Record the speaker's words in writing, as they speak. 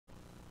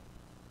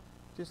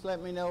Just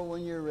let me know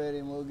when you're ready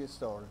and we'll get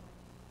started.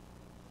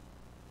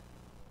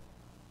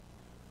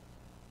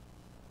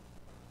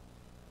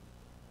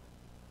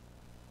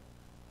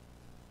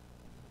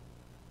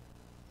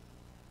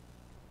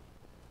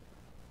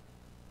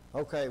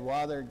 Okay,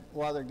 while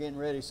they're getting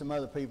ready, some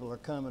other people are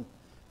coming.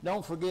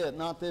 Don't forget,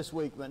 not this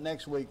week, but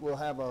next week we'll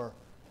have our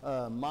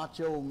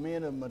Macho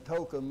Men of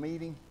Matoaka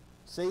meeting.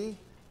 See,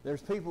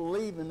 there's people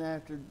leaving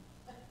after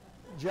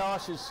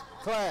Josh's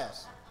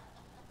class.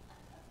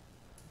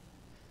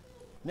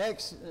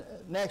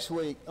 Next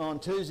week on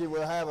Tuesday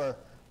we'll have our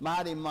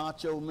Mighty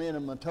Macho Men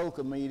of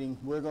Matoaka meeting.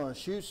 We're going to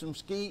shoot some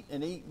skeet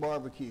and eat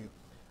barbecue.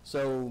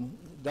 So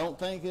don't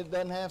think it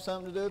doesn't have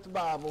something to do with the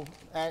Bible.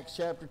 Acts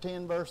chapter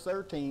 10 verse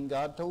 13,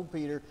 God told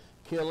Peter,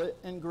 kill it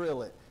and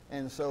grill it.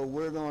 And so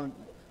we're going to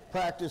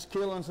practice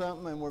killing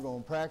something and we're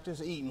going to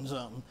practice eating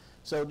something.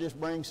 So just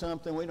bring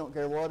something, we don't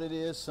care what it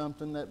is,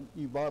 something that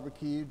you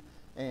barbecued.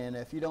 And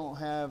if you don't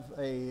have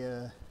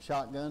a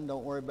shotgun,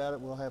 don't worry about it.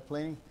 We'll have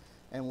plenty.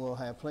 And we'll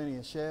have plenty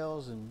of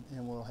shells and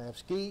we'll have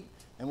skeet.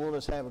 And we'll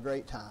just have a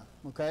great time.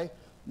 Okay?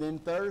 Then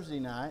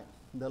Thursday night,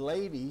 the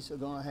ladies are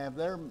going to have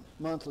their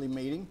monthly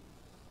meeting,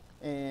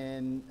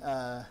 and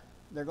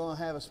they're going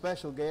to have a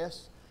special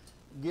guest.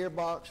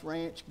 Gearbox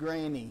Ranch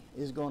Granny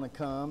is going to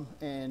come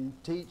and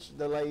teach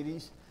the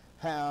ladies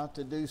how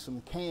to do some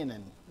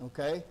canning,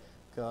 okay?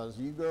 Because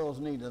you girls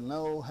need to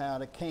know how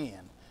to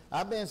can.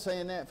 I've been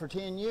saying that for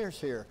 10 years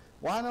here.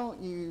 Why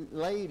don't you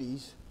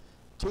ladies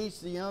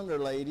teach the younger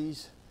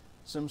ladies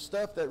some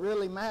stuff that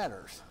really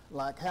matters,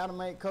 like how to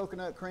make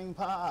coconut cream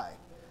pie,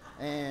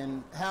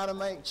 and how to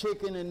make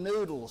chicken and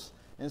noodles.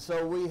 And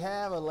so we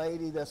have a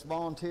lady that's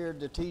volunteered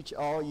to teach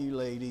all you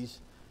ladies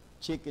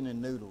chicken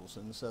and noodles.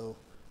 And so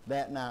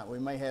that night we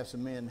may have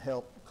some men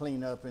help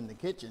clean up in the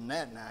kitchen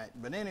that night.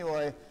 But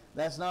anyway,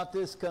 that's not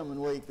this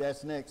coming week,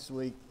 that's next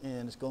week,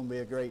 and it's going to be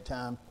a great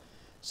time.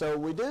 So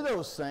we do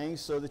those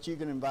things so that you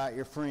can invite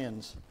your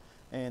friends,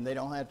 and they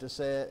don't have to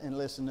sit and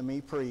listen to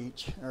me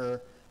preach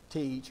or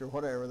teach or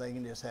whatever. They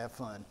can just have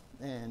fun.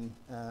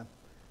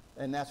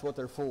 And that's what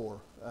they're for,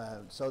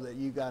 so that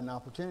you got an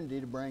opportunity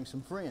to bring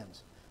some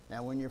friends.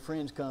 Now, when your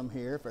friends come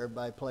here, if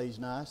everybody plays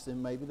nice, then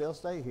maybe they'll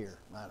stay here.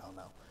 I don't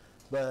know.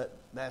 But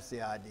that's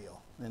the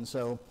ideal. And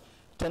so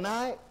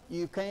tonight,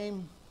 you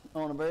came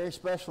on a very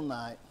special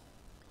night,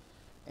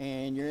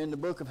 and you're in the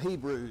book of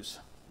Hebrews.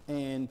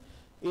 And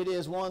it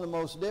is one of the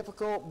most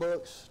difficult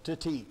books to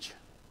teach.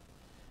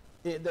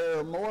 There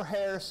are more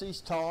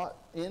heresies taught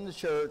in the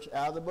church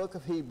out of the book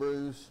of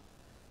Hebrews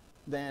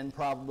than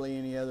probably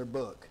any other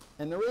book.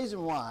 And the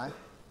reason why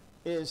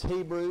is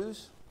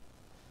Hebrews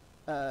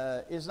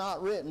is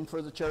not written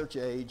for the church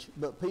age,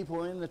 but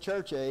people in the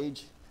church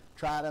age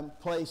try to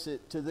place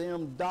it to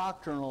them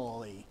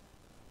doctrinally.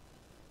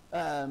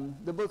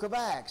 The book of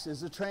Acts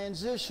is a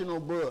transitional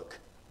book.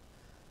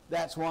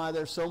 That's why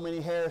there's so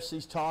many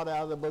heresies taught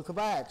out of the book of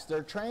Acts.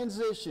 They're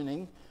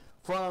transitioning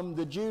from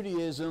the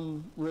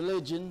Judaism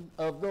religion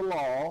of the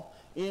law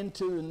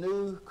into the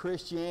new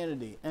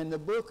Christianity. And the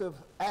book of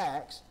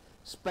Acts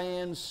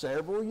spans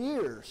several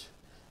years.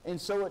 And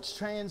so it's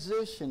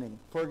transitioning.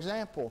 For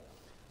example,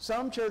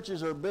 some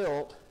churches are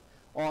built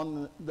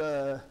on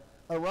the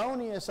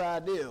erroneous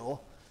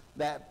ideal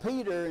that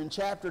Peter in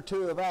chapter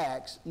 2 of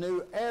Acts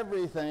knew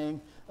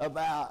everything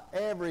about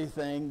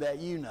everything that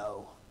you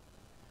know.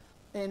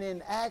 And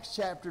in Acts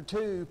chapter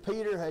 2,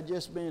 Peter had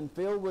just been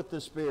filled with the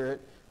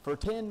Spirit for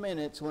 10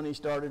 minutes when he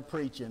started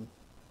preaching.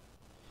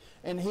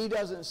 And he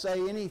doesn't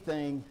say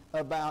anything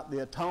about the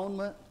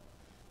atonement.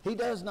 He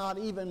does not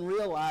even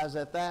realize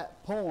at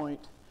that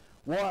point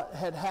what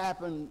had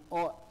happened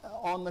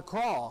on the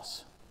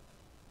cross.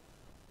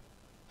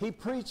 He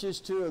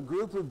preaches to a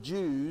group of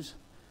Jews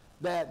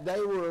that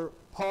they were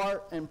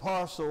part and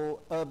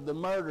parcel of the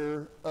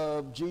murder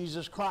of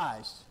Jesus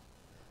Christ.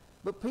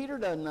 But Peter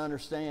doesn't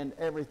understand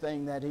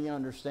everything that he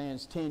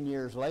understands 10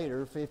 years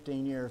later,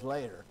 15 years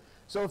later.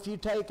 So if you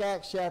take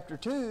Acts chapter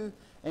 2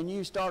 and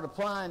you start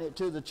applying it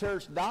to the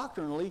church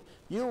doctrinally,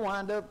 you'll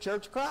wind up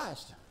Church of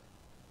Christ.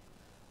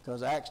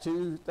 Because Acts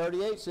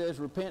 2:38 says,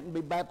 repent and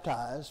be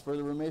baptized for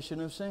the remission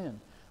of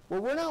sin.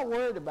 Well, we're not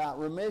worried about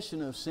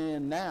remission of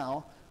sin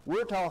now.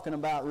 We're talking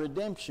about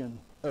redemption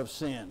of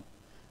sin.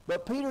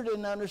 But Peter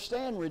didn't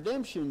understand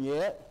redemption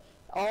yet.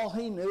 All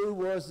he knew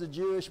was the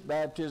Jewish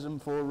baptism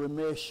for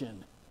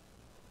remission.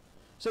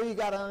 So you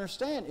got to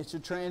understand, it's a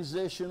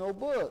transitional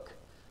book.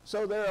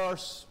 So there are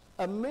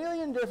a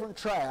million different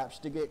traps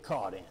to get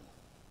caught in.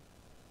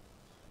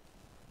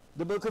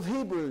 The book of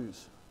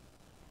Hebrews.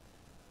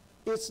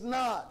 It's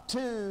not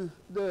to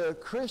the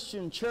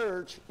Christian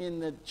church in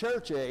the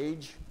church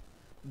age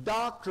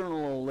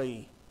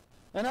doctrinally.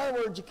 In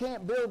other words, you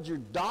can't build your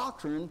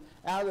doctrine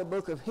out of the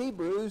book of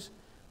Hebrews.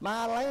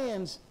 My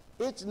lands,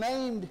 it's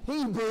named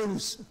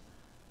Hebrews.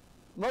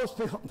 Most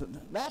people,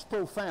 that's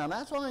profound.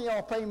 That's why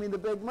y'all pay me the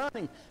big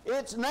money.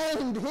 It's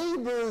named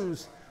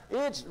Hebrews.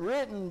 It's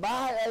written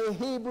by a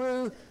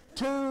Hebrew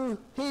to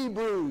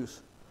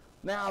Hebrews.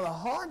 Now the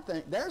hard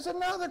thing, there's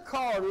another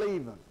car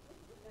leaving.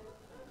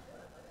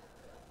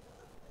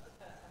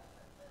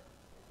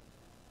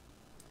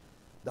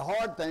 The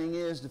hard thing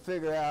is to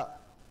figure out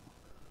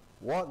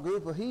what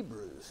group of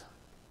Hebrews.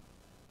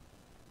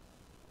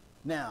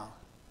 Now,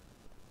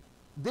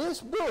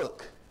 this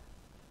book,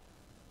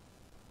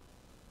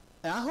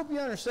 and I hope you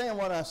understand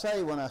what I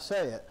say when I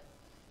say it,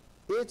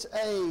 it's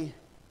a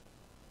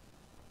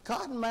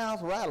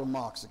cottonmouth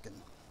rattle-moxican.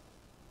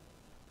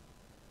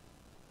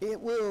 It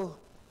will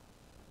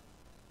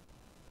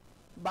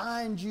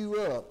bind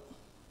you up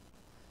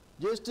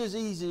just as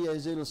easy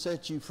as it'll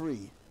set you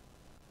free.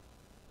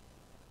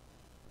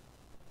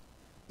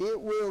 It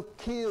will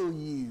kill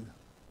you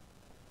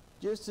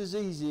just as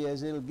easy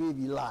as it'll give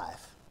you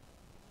life.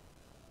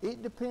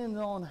 It depends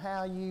on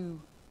how you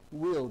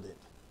wield it.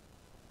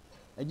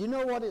 And you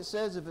know what it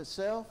says of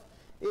itself?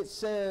 It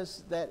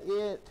says that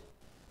it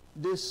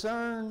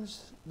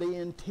discerns the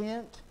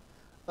intent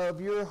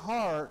of your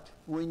heart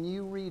when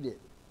you read it.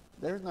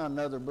 There's not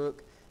another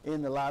book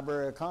in the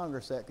Library of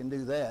Congress that can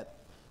do that.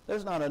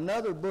 There's not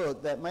another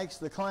book that makes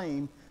the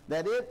claim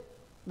that it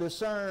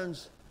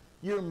discerns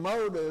your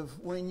motive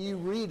when you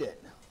read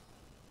it.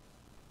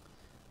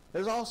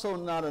 There's also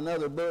not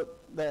another book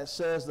that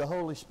says the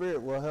Holy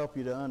Spirit will help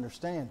you to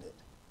understand it.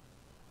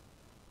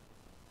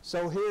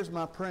 So here's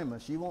my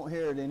premise. You won't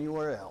hear it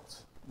anywhere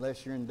else,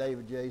 unless you're in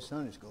David J.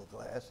 Sunday School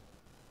class.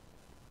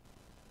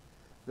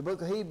 The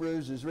book of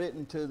Hebrews is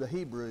written to the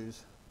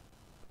Hebrews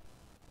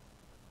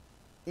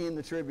in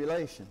the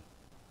tribulation.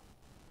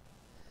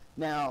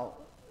 Now,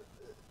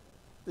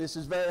 this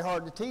is very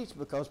hard to teach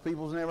because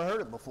people's never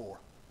heard it before.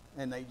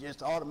 And they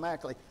just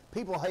automatically,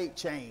 people hate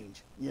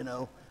change, you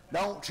know.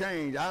 Don't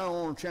change, I don't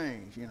want to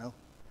change, you know.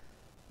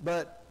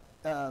 But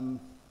you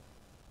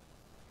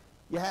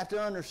have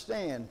to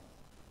understand,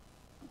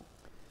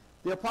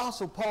 the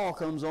Apostle Paul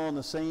comes on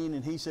the scene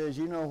and he says,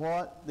 you know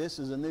what? This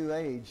is a new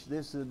age.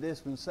 This is a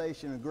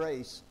dispensation of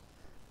grace.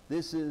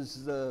 This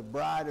is the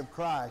bride of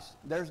Christ.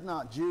 There's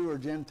not Jew or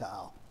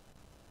Gentile.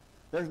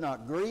 There's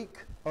not Greek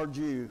or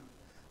Jew.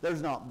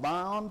 There's not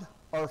bond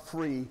or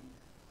free.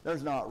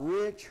 There's not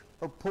rich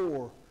or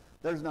poor.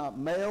 There's not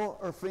male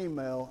or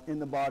female in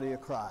the body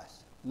of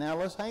Christ. Now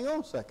let's hang on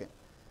a second.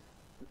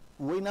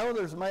 We know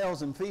there's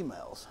males and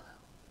females.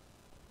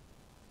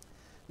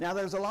 Now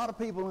there's a lot of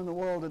people in the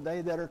world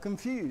today that are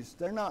confused.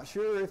 They're not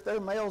sure if they're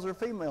males or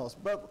females.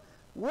 But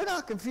we're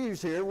not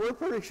confused here. We're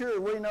pretty sure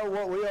we know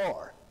what we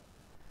are.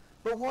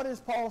 But what is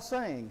Paul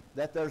saying?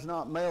 That there's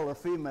not male or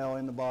female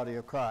in the body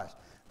of Christ.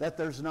 That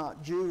there's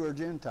not Jew or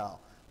Gentile.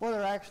 Well,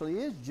 there actually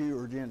is Jew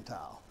or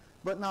Gentile,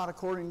 but not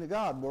according to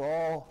God. We're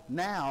all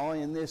now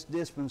in this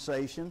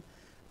dispensation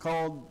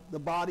called the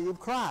body of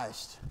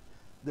Christ,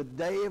 the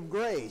day of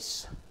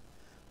grace.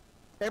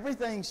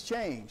 Everything's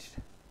changed.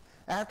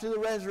 After the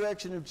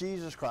resurrection of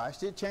Jesus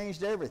Christ, it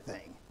changed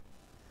everything.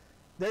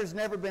 There's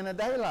never been a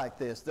day like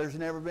this. There's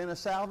never been a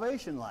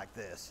salvation like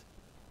this.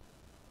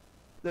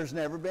 There's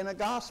never been a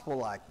gospel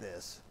like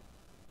this.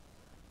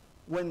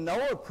 When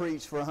Noah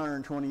preached for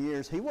 120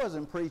 years, he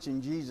wasn't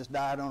preaching Jesus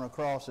died on a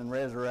cross and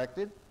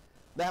resurrected.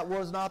 That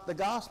was not the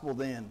gospel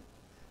then.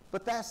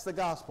 But that's the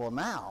gospel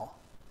now.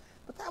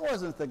 But that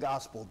wasn't the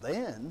gospel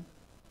then.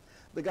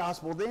 The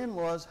gospel then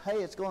was, hey,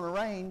 it's going to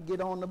rain,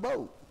 get on the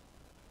boat.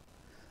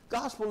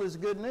 Gospel is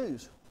good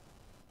news.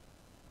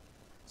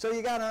 So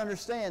you got to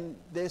understand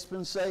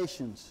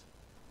dispensations.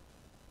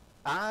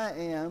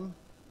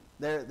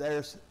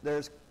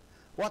 There's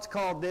what's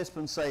called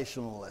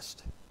dispensationalist.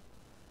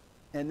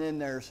 And then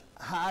there's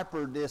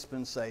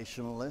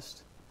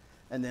hyper-dispensationalist.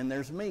 And then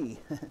there's me.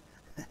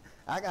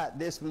 I got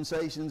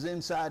dispensations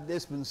inside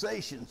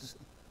dispensations.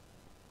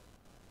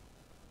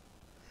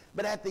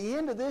 But at the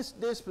end of this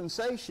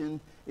dispensation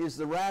is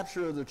the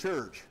rapture of the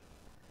church.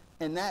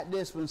 And that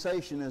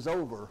dispensation is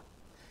over.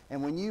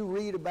 And when you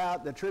read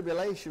about the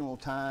tribulational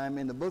time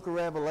in the book of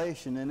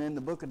Revelation and in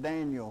the book of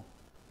Daniel,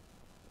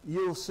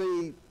 you'll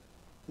see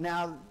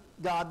now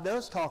God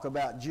does talk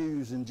about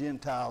Jews and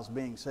Gentiles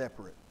being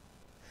separate.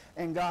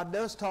 And God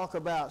does talk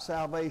about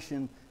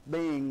salvation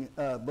being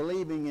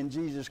believing in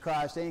Jesus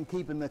Christ and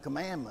keeping the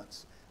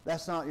commandments.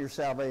 That's not your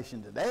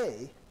salvation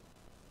today.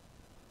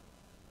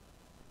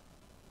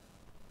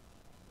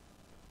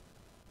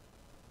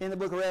 In the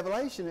book of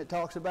Revelation, it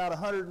talks about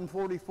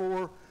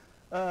 144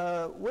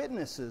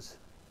 witnesses.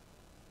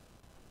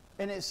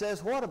 And it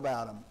says what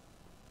about them?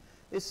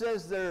 It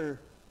says they're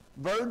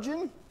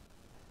virgin,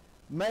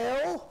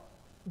 male,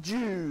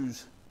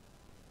 Jews.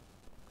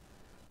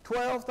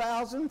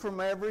 12,000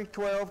 from every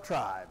 12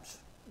 tribes.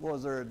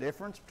 Was there a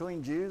difference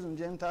between Jews and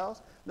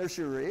Gentiles? There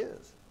sure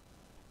is.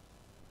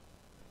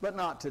 But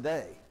not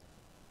today.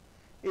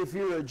 If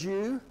you're a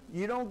Jew,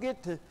 you don't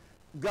get to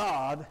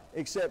God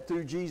except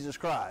through Jesus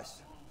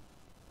Christ.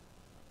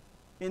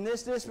 In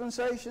this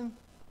dispensation,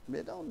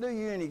 it don't do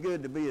you any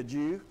good to be a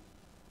Jew.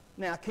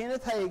 Now,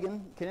 Kenneth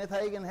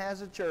Hagin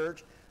has a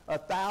church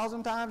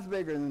 1,000 times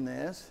bigger than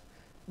this,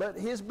 but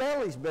his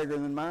belly's bigger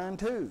than mine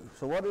too.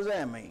 So what does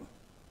that mean?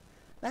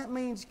 That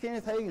means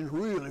Kenneth Hagin's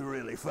really,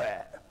 really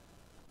fat.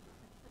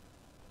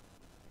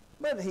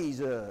 But he's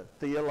a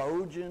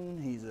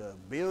theologian, he's a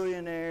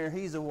billionaire,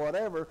 he's a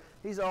whatever.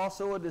 He's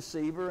also a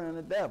deceiver and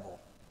a devil.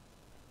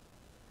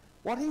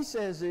 What he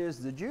says is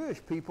the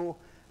Jewish people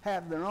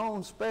have their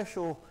own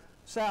special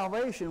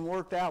salvation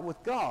worked out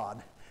with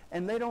God,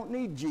 and they don't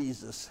need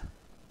Jesus.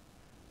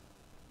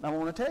 I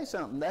want to tell you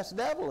something, that's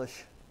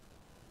devilish.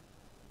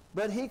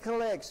 But he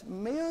collects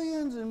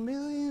millions and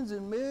millions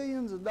and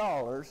millions of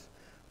dollars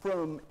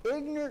from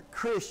ignorant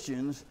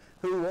Christians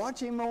who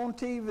watch him on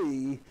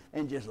TV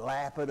and just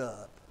lap it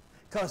up.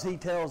 Because he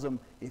tells them,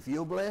 if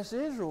you'll bless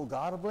Israel,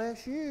 God will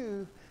bless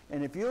you.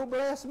 And if you'll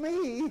bless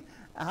me,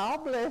 I'll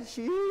bless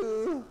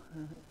you.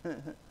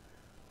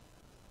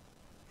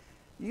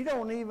 You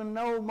don't even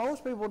know,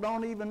 most people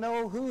don't even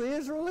know who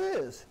Israel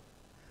is.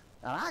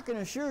 And I can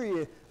assure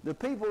you, the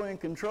people in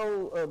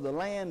control of the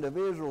land of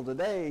Israel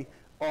today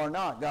are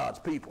not God's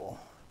people.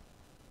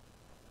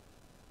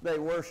 They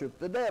worship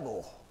the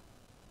devil.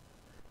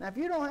 Now, if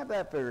you don't have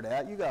that figured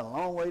out, you got a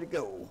long way to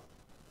go.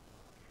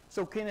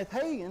 So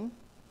Hagee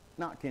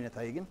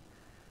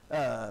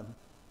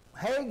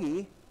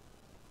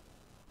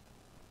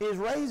is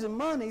raising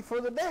money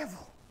for the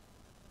devil.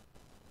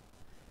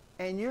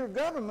 And your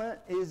government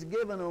is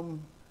giving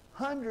them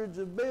hundreds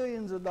of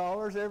billions of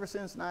dollars ever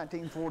since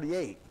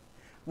 1948,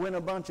 when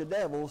a bunch of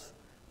devils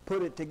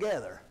put it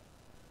together.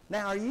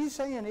 Now, are you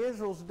saying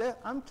Israel's devil?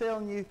 I'm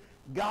telling you,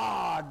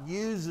 God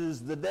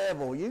uses the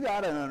devil. You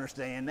got to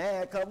understand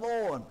that. Come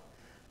on.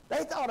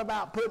 They thought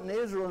about putting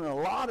Israel in a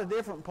lot of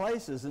different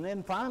places, and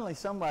then finally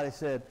somebody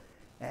said,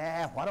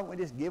 why don't we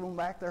just give them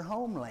back their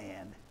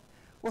homeland?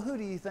 Well, who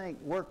do you think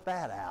worked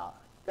that out?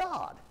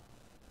 God.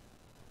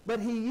 But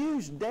he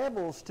used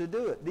devils to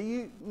do it. Do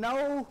you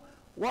know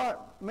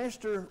what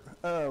Mr.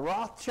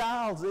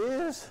 Rothschild's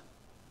is?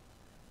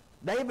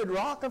 David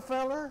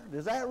Rockefeller?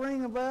 Does that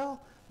ring a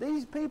bell?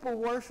 These people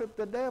worship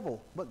the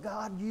devil, but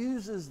God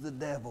uses the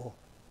devil.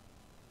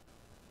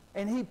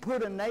 And he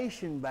put a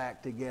nation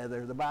back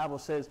together. The Bible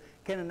says,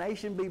 can a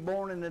nation be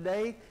born in a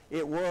day?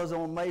 It was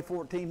on May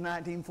 14,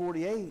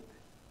 1948.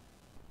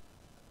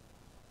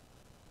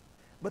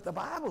 But the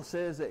Bible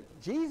says that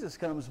Jesus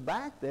comes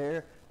back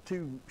there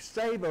to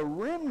save a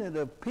remnant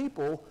of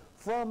people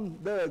from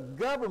the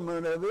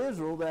government of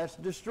Israel that's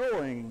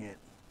destroying it.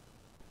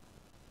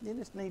 You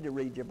just need to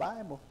read your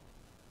Bible.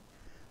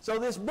 So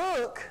this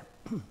book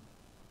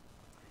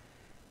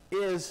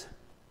is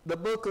the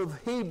book of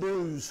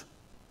Hebrews.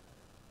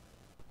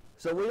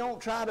 So we don't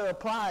try to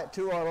apply it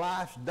to our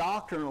lives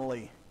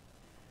doctrinally.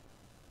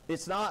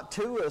 It's not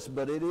to us,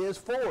 but it is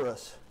for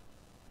us.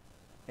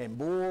 And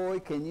boy,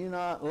 can you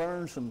not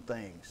learn some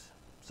things.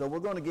 So we're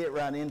going to get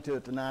right into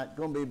it tonight. It's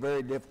going to be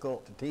very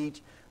difficult to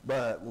teach,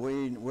 but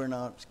we're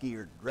not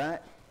scared, right?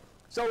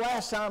 So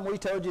last time we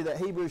told you that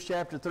Hebrews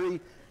chapter 3,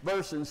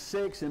 verses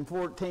 6 and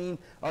 14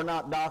 are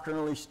not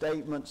doctrinally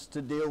statements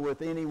to deal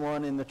with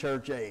anyone in the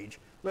church age.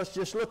 Let's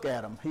just look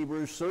at them.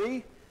 Hebrews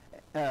 3,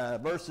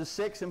 verses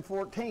 6 and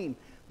 14.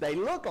 They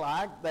look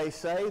like they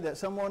say that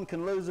someone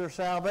can lose their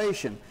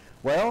salvation.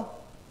 Well,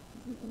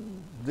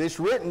 this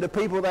written to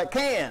people that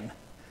can.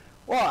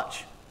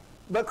 Watch.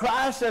 But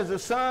Christ as a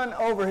son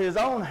over his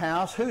own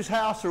house, whose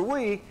house are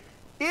we,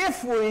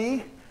 if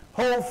we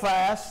hold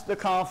fast the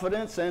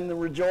confidence and the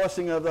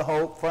rejoicing of the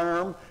hope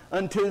firm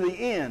unto the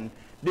end.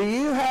 Do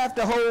you have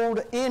to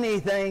hold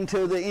anything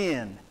to the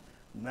end?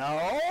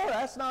 No,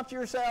 that's not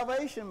your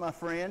salvation, my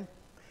friend.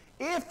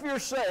 If you're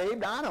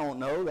saved, I don't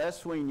know, that's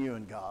between you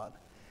and God.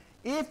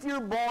 If you're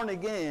born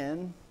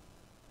again,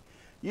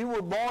 you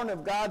were born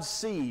of God's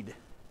seed.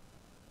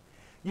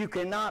 You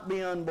cannot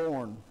be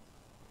unborn.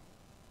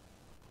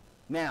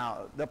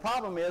 Now, the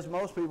problem is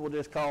most people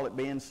just call it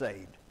being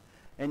saved.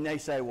 And they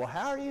say, well,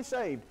 how are you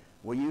saved?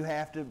 Well, you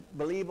have to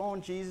believe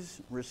on Jesus,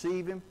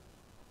 receive him.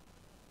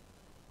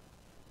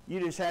 You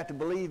just have to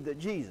believe that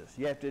Jesus.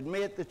 You have to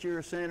admit that you're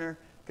a sinner,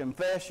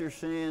 confess your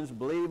sins,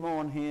 believe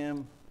on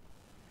him.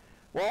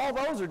 Well, all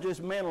those are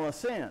just mental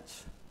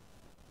assents.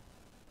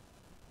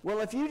 Well,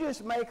 if you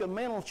just make a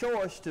mental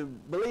choice to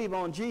believe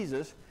on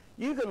Jesus,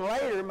 you can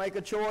later make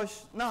a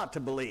choice not to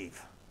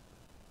believe.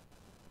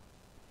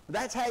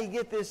 That's how you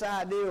get this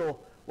ideal,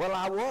 well,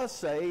 I was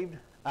saved,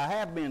 I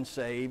have been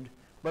saved,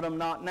 but I'm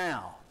not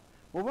now.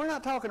 Well, we're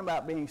not talking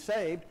about being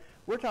saved.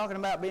 We're talking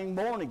about being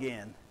born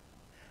again.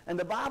 And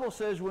the Bible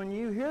says when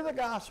you hear the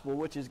gospel,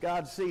 which is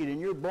God's seed,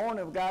 and you're born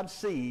of God's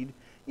seed,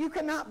 you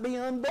cannot be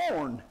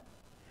unborn.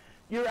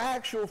 Your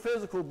actual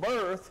physical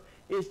birth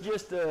is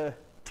just a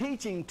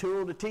teaching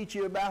tool to teach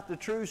you about the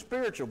true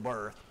spiritual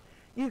birth.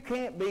 You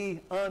can't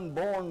be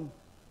unborn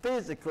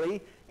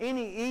physically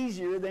any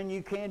easier than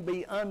you can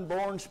be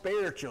unborn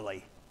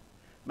spiritually.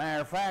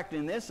 Matter of fact,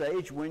 in this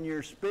age, when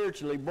you're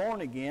spiritually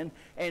born again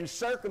and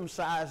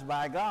circumcised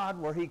by God,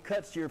 where he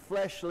cuts your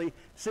fleshly,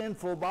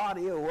 sinful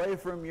body away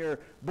from your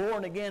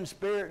born-again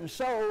spirit and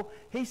soul,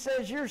 he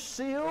says you're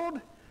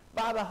sealed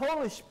by the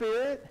Holy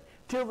Spirit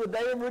till the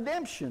day of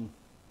redemption.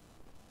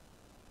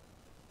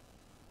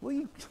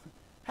 Well,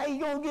 how you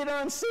going to get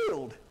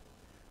unsealed?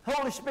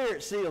 Holy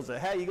Spirit seals it.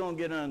 How you going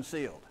to get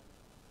unsealed?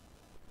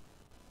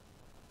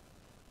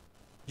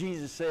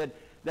 Jesus said,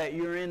 that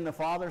you're in the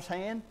Father's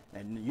hand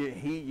and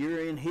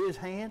you're in His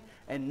hand,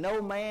 and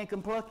no man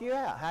can pluck you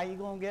out. How are you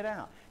going to get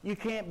out? You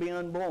can't be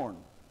unborn.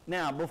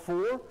 Now,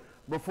 before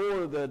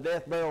the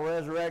death, burial,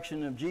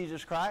 resurrection of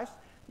Jesus Christ,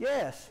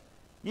 yes,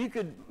 you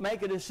could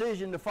make a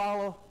decision to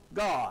follow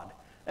God,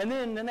 and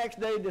then the next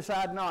day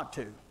decide not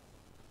to,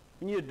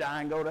 and you'd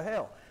die and go to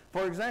hell.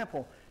 For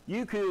example,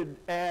 you could,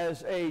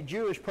 as a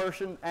Jewish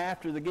person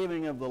after the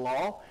giving of the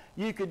law,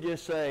 you could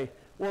just say,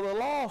 well, the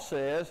law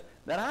says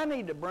that I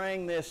need to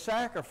bring this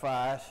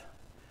sacrifice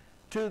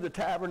to the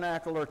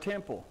tabernacle or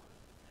temple,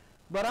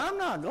 but I'm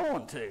not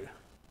going to.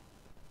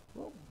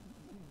 Well,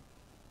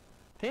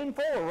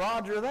 10-4,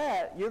 roger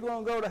that, you're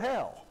going to go to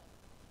hell.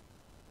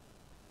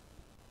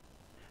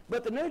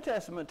 But the New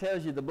Testament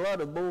tells you the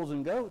blood of bulls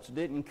and goats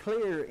didn't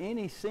clear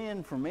any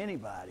sin from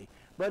anybody,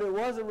 but it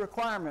was a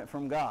requirement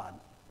from God.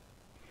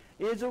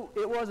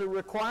 It was a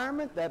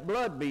requirement that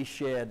blood be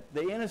shed,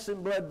 the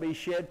innocent blood be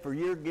shed for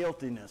your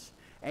guiltiness,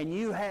 and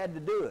you had to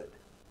do it.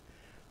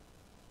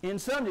 In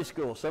Sunday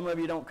school, some of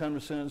you don't come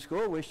to Sunday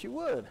school, wish you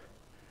would.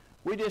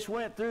 We just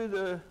went through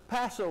the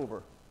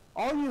Passover.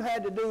 All you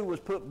had to do was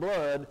put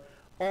blood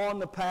on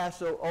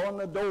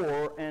the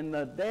door, and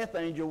the death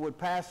angel would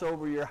pass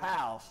over your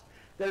house.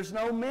 There's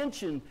no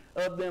mention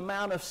of the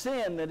amount of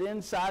sin that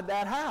inside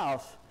that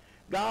house.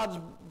 God's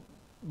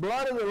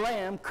blood of the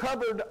Lamb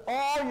covered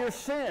all your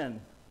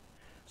sin.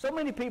 So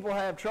many people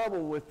have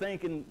trouble with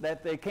thinking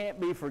that they can't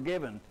be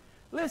forgiven.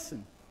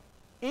 Listen,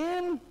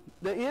 in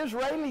the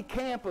Israeli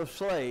camp of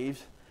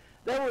slaves,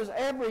 there was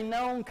every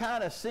known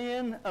kind of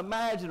sin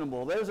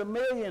imaginable. There's 1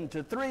 million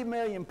to 3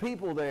 million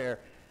people there.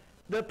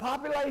 The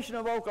population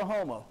of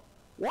Oklahoma,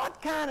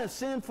 what kind of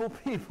sinful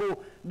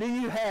people do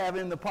you have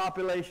in the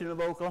population of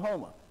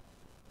Oklahoma?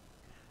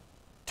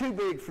 Too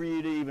big for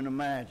you to even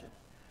imagine.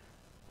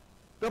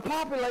 The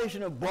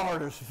population of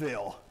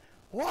Bartersville,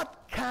 what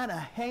kind of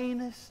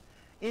heinous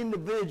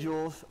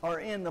individuals are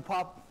in the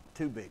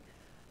too big.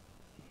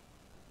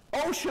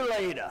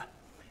 Oshaleta.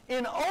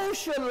 In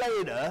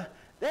Oshaleta,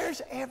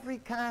 there's every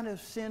kind of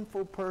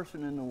sinful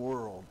person in the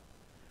world.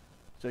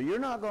 So you're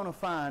not going to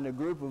find a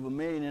group of 1.5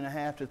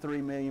 million to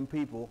 3 million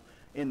people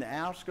in the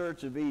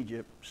outskirts of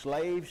Egypt,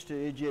 slaves to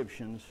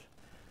Egyptians,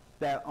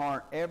 that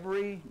aren't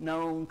every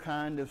known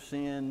kind of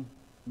sin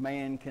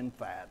man can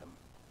fathom.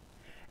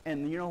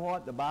 And you know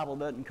what? The Bible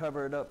doesn't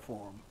cover it up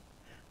for them.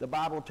 The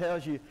Bible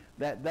tells you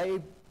that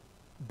they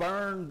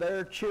burned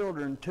their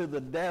children to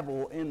the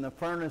devil in the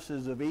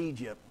furnaces of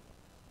Egypt.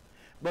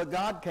 But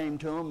God came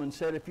to them and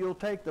said, if you'll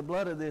take the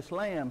blood of this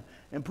lamb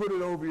and put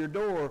it over your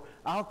door,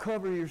 I'll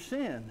cover your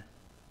sin.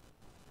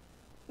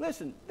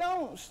 Listen,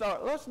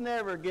 let's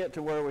never get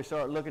to where we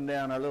start looking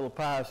down our little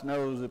pious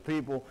nose at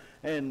people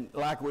and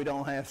like we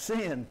don't have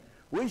sin.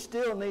 We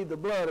still need the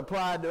blood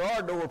applied to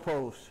our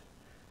doorposts.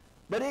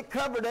 But it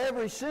covered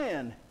every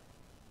sin.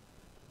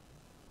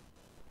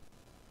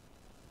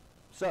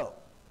 So,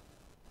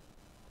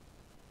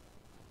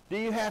 do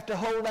you have to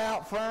hold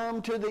out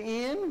firm to the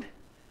end?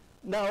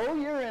 No,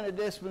 you're in a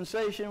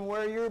dispensation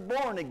where you're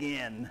born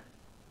again,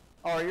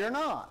 or you're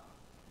not.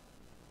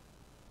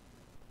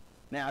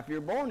 Now, if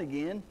you're born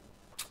again,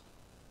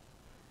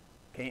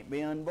 can't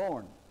be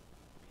unborn.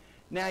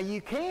 Now, you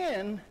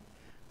can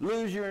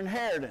lose your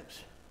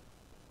inheritance.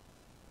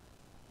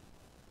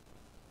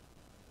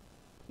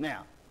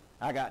 Now,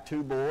 I got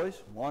 2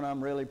 boys, one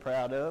I'm really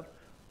proud of,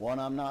 one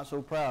I'm not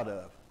so proud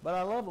of, but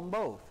I love them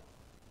both.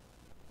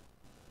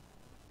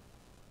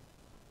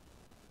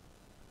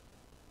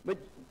 But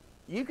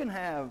you can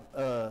have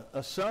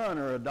a son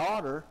or a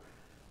daughter,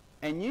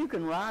 and you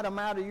can write them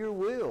out of your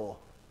will,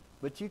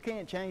 but you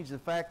can't change the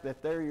fact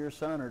that they're your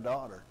son or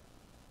daughter.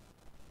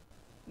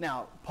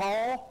 Now,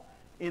 Paul,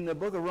 in the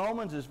book of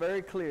Romans, is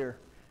very clear.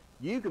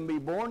 You can be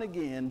born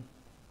again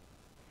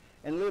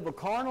and live a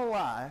carnal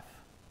life,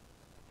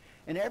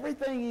 and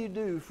everything you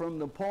do from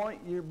the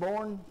point you're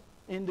born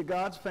into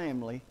God's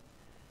family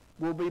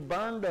will be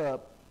burned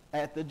up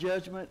at the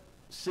judgment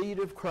seat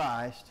of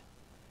Christ.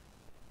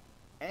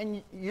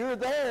 And you're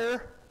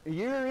there,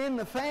 you're in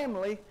the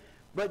family,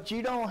 but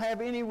you don't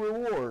have any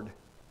reward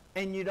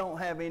and you don't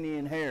have any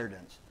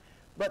inheritance.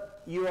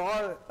 But you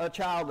are a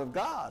child of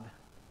God.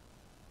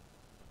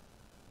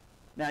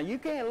 Now, you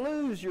can't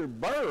lose your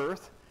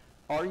birth,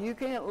 or you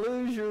can't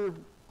lose your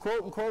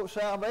quote-unquote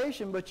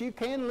salvation, but you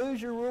can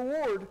lose your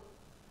reward.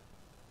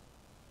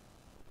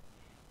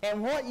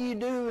 And what you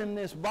do in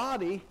this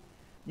body,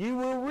 you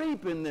will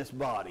reap in this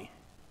body.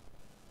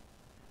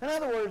 In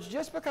other words,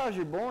 just because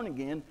you're born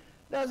again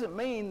doesn't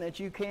mean that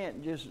you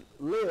can't just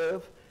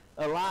live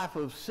a life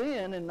of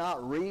sin and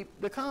not reap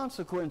the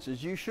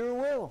consequences. You sure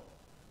will.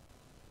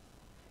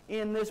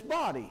 In this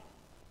body.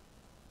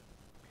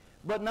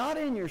 But not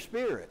in your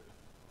spirit.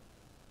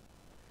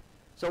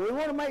 So we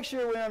want to make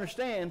sure we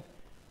understand,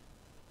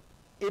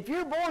 if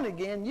you're born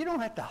again, you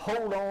don't have to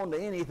hold on to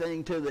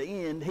anything to the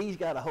end. He's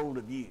got a hold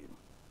of you.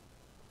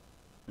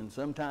 And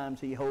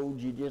sometimes he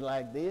holds you just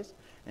like this,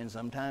 and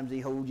sometimes he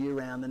holds you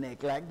around the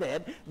neck like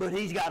that, but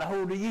he's got a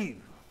hold of you.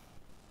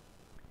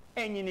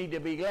 And you need to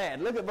be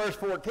glad. Look at verse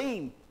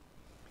 14.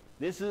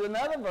 This is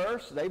another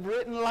verse. They've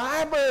written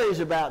libraries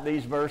about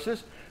these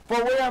verses.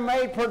 For we are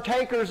made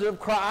partakers of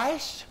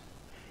Christ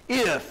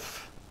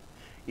if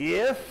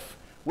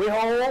we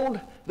hold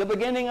the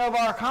beginning of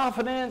our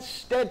confidence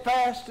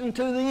steadfast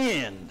unto the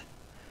end.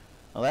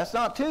 Well, that's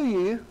not to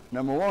you.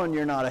 Number one,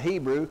 you're not a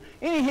Hebrew.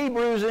 Any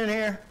Hebrews in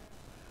here?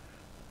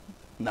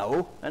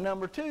 No. And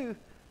number two,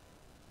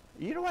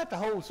 you don't have to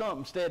hold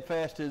something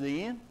steadfast to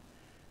the end.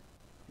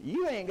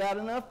 You ain't got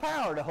enough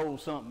power to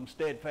hold something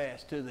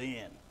steadfast to the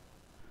end.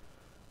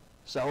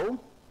 So,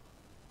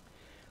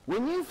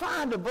 when you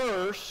find a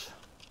verse,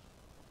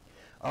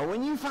 or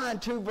when you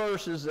find two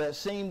verses that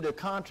seem to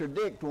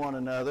contradict one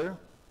another,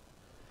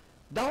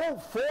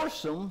 don't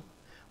force them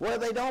where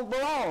they don't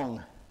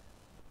belong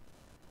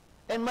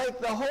and make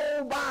the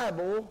whole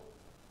Bible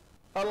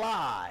a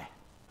lie.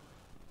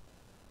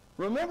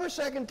 Remember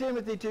 2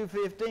 Timothy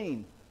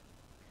 2:15.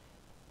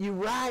 You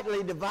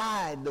rightly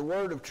divide the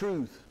word of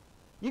truth.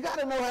 You got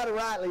to know how to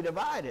rightly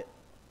divide it.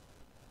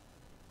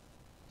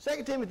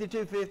 2 Timothy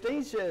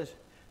 2:15 says,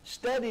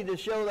 study to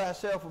show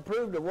thyself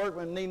approved, a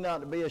workman need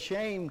not to be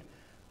ashamed,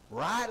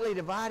 rightly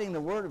dividing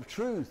the word of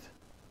truth.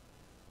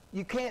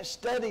 You can't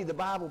study the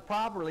Bible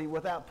properly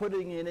without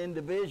putting it in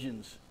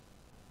divisions.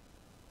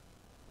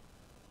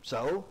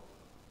 So,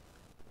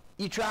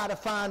 you try to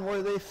find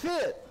where they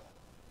fit.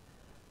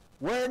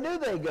 Where do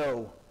they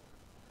go?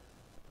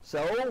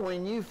 So,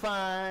 when you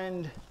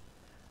find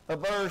a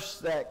verse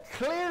that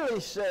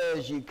clearly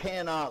says you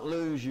cannot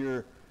lose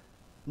your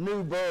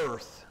new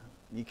birth,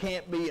 you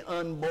can't be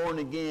unborn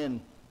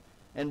again,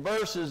 and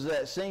verses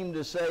that seem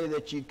to say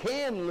that you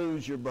can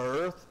lose your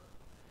birth,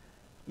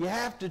 you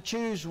have to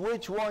choose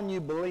which one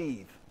you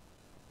believe.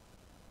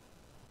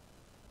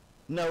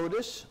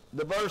 Notice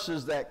the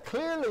verses that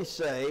clearly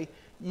say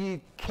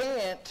you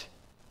can't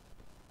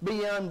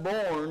be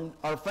unborn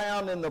are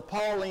found in the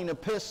Pauline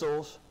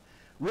epistles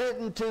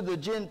written to the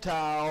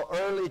Gentile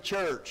early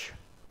church.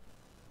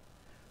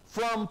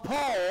 From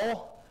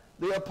Paul,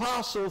 the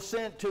apostle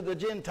sent to the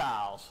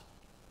Gentiles.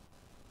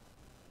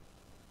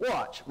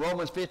 Watch,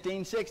 Romans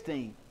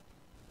 15:16.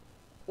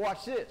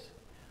 Watch this.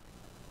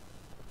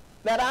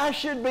 That I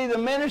should be the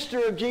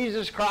minister of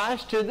Jesus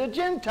Christ to the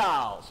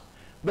Gentiles,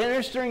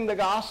 ministering the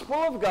gospel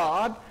of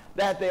God,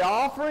 that the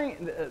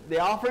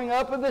offering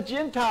up of the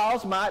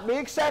Gentiles might be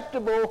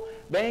acceptable,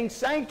 being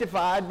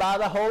sanctified by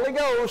the Holy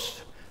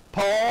Ghost.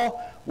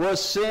 Paul was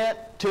sent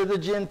to the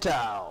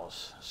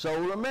Gentiles. So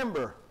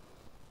remember,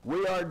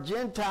 we are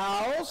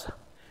Gentiles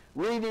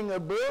reading a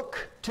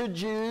book to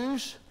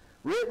Jews,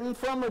 written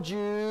from a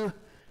Jew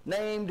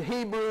named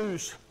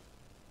Hebrews.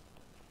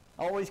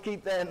 Always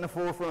keep that in the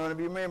forefront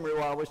of your memory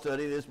while we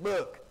study this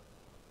book.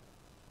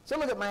 So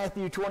look at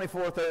Matthew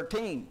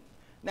 24:13.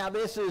 Now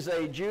this is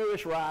a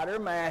Jewish writer,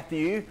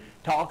 Matthew,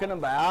 talking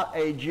about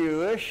a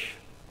Jewish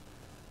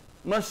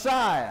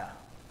Messiah.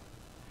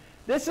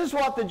 This is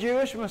what the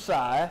Jewish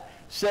Messiah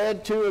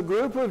said to a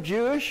group of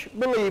Jewish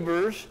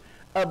believers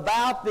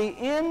about the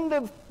end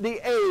of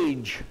the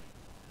age.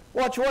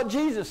 Watch what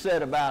Jesus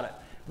said about it.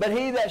 But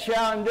he that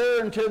shall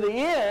endure unto the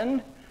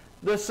end,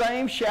 the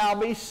same shall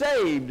be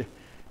saved.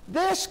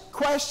 This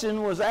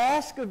question was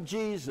asked of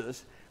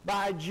Jesus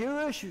by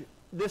Jewish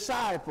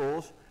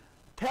disciples.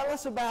 Tell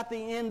us about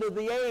the end of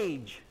the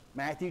age.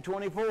 Matthew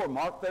 24,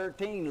 Mark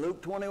 13,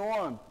 Luke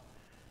 21.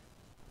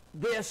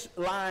 This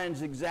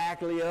lines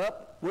exactly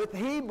up with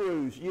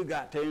Hebrews. You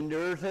got to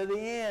endure to the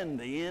end.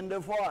 The end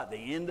of what?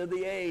 The end of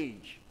the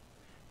age.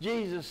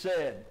 Jesus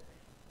said,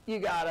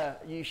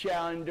 you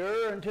shall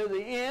endure unto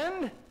the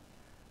end,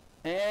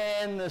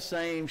 and the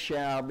same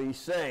shall be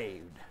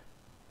saved.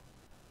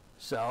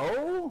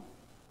 So,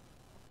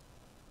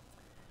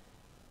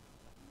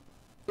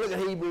 look at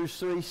Hebrews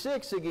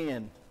 3:6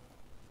 again.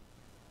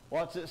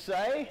 What's it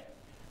say?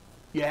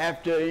 You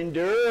have to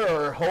endure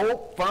or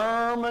hope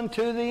firm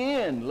unto the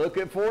end. Look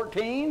at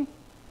 14.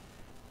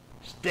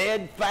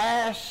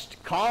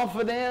 Steadfast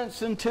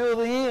confidence until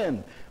the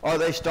end. Are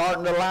they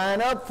starting to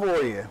line up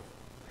for you?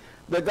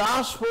 The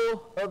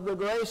gospel of the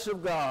grace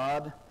of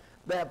God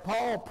that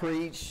Paul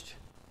preached,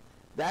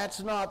 that's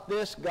not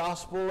this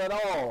gospel at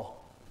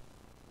all.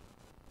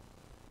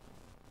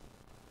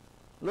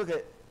 Look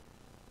at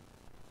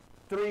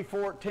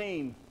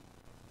 3:14.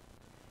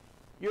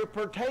 You're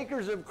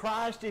partakers of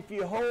Christ if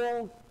you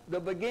hold the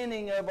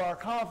beginning of our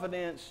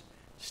confidence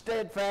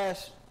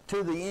steadfast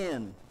to the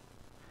end.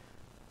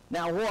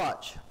 Now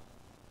watch.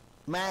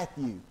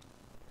 Matthew,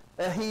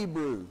 a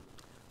Hebrew,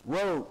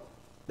 wrote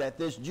that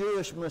this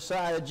Jewish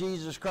Messiah,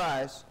 Jesus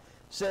Christ,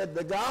 said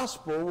the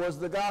gospel was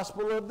the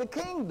gospel of the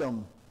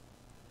kingdom.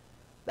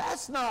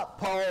 That's not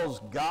Paul's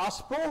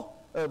gospel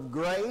of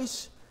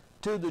grace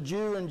to the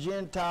Jew and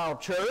Gentile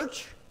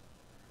church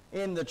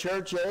in the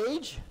church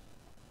age.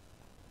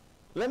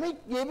 Let me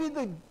give you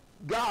the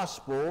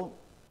gospel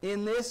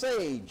in this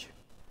age.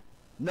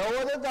 No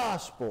other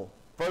gospel.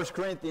 1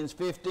 Corinthians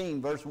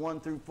 15, verse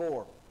 1 through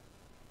 4.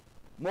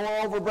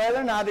 Moreover,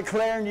 brethren, I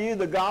declare unto you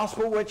the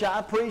gospel which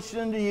I preached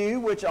unto you,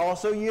 which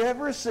also you have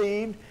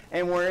received,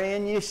 and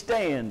wherein you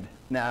stand.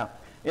 Now,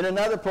 in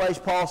another place,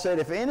 Paul said,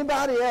 if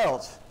anybody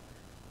else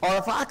Or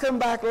if I come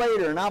back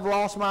later and I've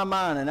lost my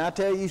mind and I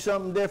tell you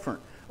something different,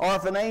 or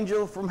if an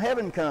angel from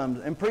heaven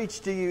comes and preaches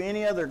to you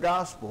any other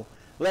gospel,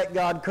 let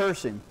God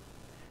curse him.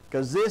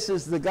 Because this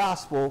is the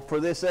gospel for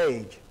this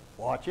age.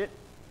 Watch it.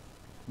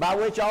 By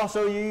which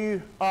also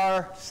you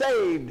are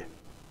saved,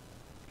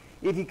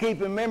 if you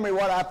keep in memory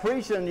what I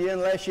preached unto you,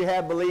 unless you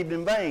have believed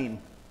in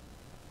vain.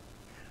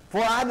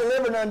 For I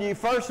delivered unto you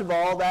first of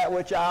all that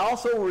which I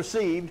also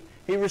received.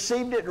 He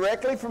received it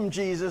directly from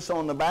Jesus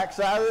on the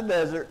backside of the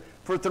desert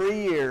for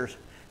 3 years.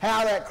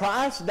 How that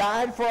Christ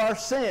died for our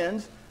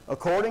sins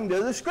according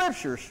to the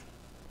Scriptures.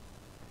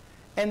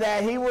 And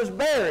that he was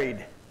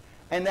buried.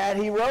 And that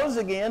he rose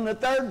again the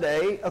third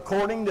day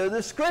according to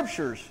the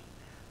Scriptures.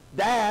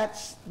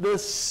 That's the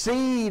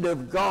seed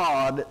of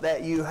God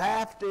that you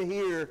have to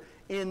hear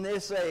in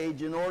this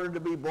age in order to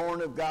be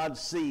born of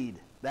God's seed.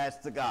 That's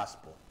the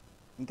gospel.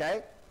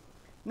 Okay?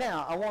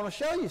 Now, I want to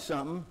show you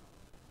something.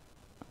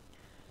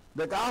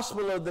 The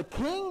gospel of the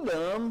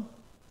kingdom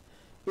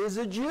is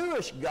a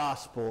Jewish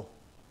gospel.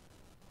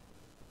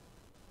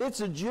 It's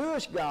a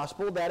Jewish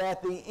gospel that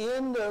at the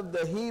end of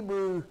the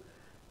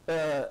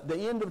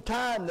end of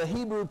time, the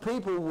Hebrew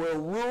people will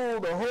rule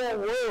the whole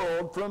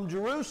world from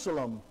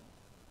Jerusalem.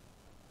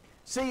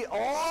 See,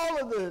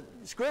 all of the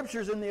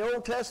scriptures in the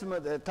Old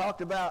Testament that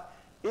talked about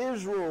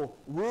Israel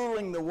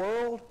ruling the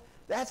world,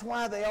 that's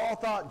why they all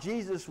thought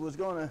Jesus was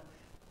going to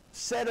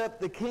set up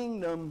the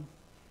kingdom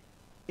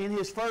in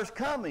his first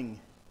coming.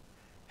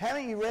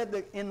 Haven't you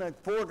read in the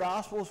 4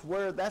 Gospels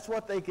where that's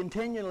what they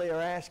continually are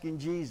asking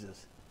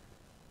Jesus?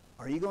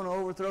 Are you going to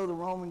overthrow the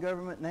Roman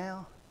government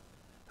now?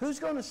 Who's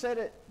going to set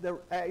it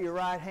at your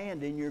right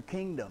hand in your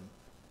kingdom?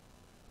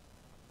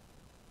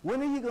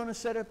 When are you going to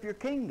set up your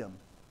kingdom?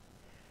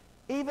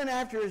 Even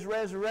after his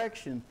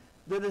resurrection,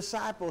 the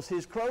disciples,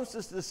 his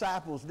closest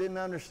disciples, didn't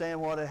understand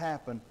what had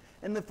happened.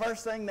 And the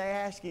first thing they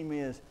asked him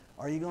is,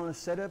 are you going to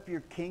set up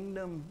your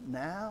kingdom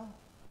now?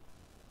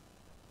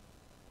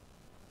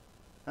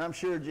 I'm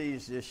sure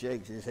Jesus just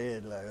shakes his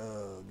head like,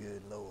 oh,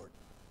 good Lord.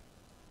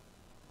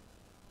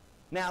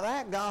 Now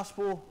that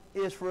gospel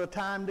is for a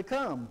time to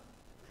come.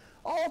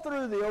 All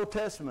through the Old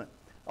Testament,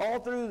 all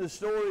through the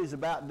stories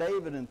about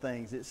David and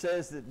things, it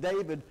says that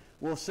David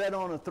will sit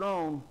on a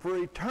throne for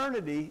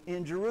eternity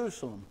in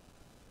Jerusalem.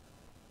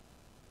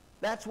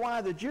 That's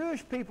why the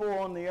Jewish people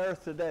on the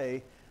earth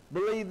today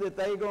believe that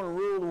they're going to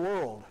rule the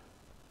world.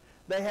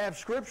 They have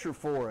scripture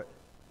for it,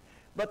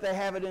 but they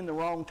have it in the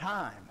wrong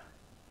time.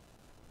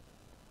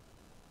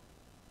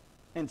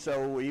 And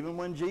so even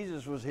when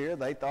Jesus was here,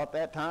 they thought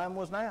that time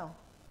was now.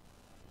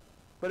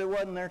 But it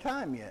wasn't their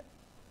time yet.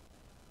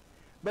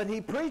 But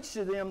he preached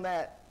to them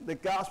the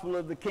gospel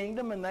of the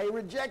kingdom, and they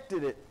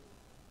rejected it.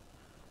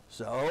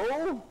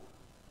 So,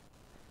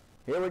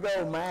 here we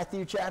go,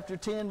 Matthew chapter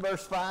 10,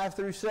 verse 5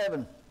 through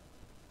 7.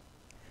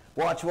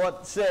 Watch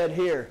what's said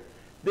here.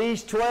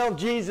 These 12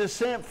 Jesus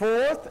sent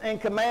forth and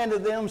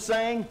commanded them,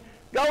 saying,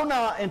 Go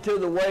not into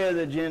the way of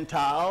the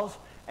Gentiles,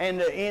 and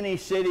to any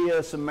city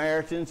of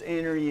Samaritans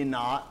enter ye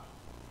not.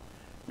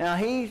 Now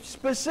he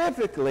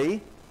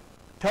specifically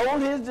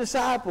told his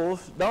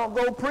disciples, don't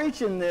go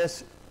preaching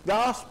this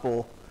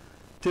gospel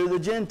to the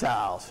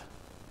Gentiles.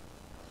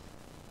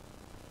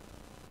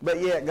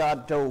 But yet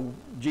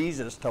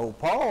Jesus told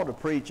Paul to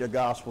preach a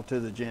gospel to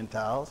the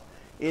Gentiles.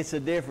 It's a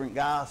different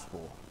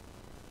gospel.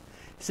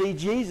 See,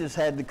 Jesus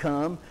had to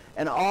come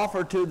and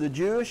offer to the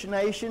Jewish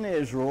nation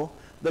Israel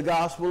the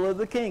gospel of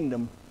the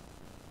kingdom.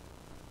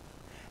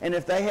 And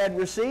if they had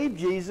received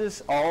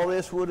Jesus, all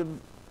this would have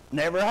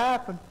never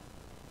happened.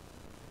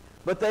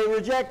 But they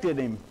rejected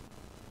him.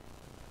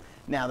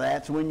 Now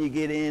that's when you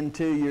get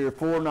into your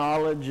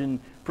foreknowledge and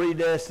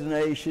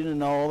predestination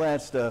and all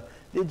that stuff.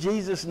 Did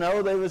Jesus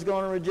know they was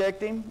going to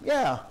reject him?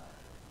 Yeah.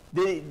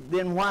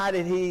 Then why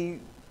did he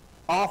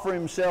offer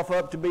himself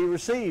up to be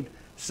received?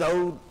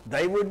 So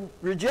they would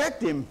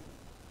reject him.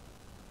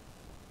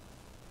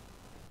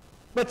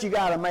 But you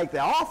got to make the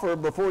offer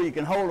before you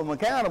can hold them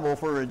accountable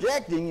for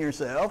rejecting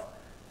yourself.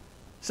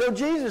 So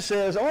Jesus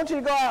says, I want you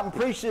to go out and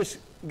preach this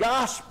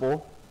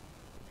gospel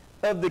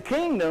of the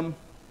kingdom.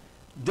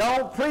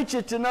 Don't preach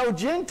it to no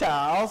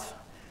Gentiles,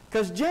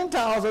 because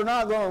Gentiles are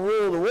not going to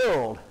rule the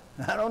world.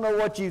 I don't know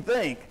what you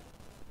think.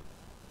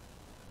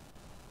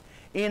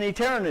 In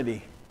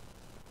eternity.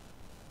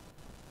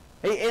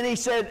 And he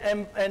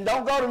said, and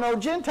don't go to no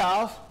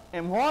Gentiles.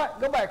 And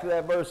what? Go back to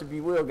that verse if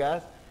you will,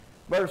 guys.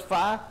 Verse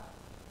 5.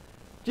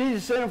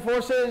 Jesus said,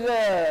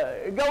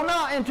 says, Go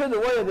not into the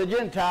way of the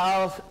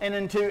Gentiles, and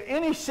into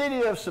any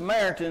city of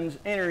Samaritans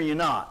enter ye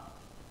not.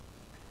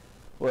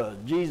 Well,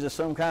 Jesus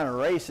some kind of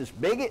racist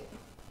bigot?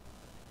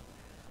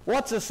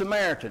 What's a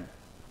Samaritan?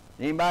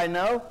 Anybody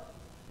know?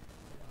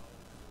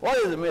 What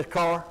is it, Miss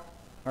Carr?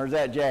 Or is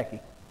that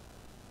Jackie?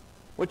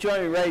 Which one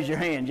of you raise your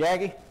hand,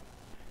 Jackie?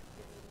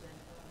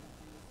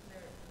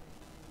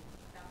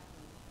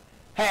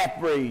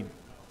 Half-breed.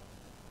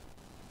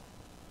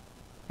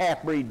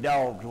 Half-breed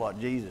dogs, what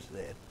Jesus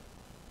said.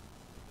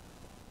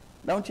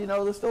 Don't you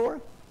know the story?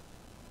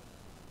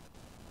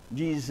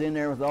 Jesus in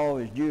there with all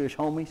his Jewish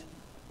homies,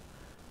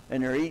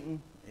 and they're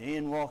eating. And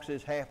in walks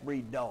this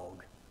half-breed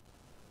dog.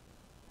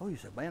 Oh, you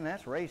said, man,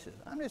 that's racist.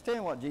 I'm just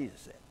telling you what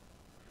Jesus said.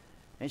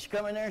 And she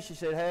come in there and she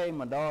said, hey,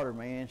 my daughter,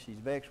 man, she's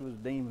vexed with a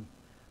demon.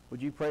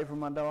 Would you pray for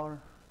my daughter?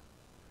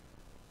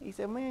 He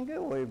said, man,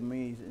 go away from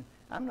me. He said,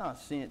 I'm not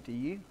sent to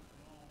you.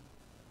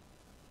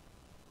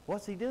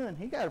 What's he doing?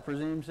 He got to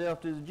present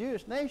himself to the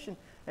Jewish nation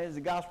as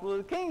the gospel of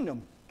the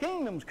kingdom.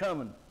 Kingdom's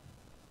coming.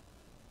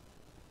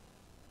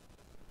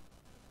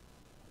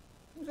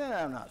 He said,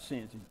 I'm not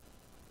sent to you.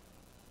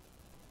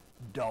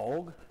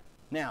 Dog.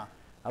 Now,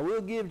 I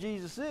will give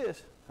Jesus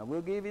this. I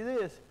will give you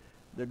this.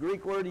 The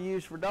Greek word he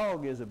used for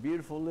dog is a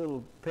beautiful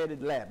little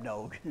petted lap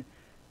dog.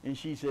 And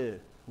she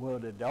said, well,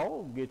 the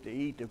dog get to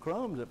eat the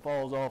crumbs that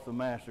falls off the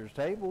master's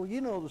table.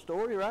 You know the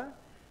story, right?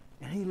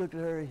 And he looked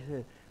at her and he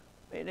said,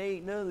 man,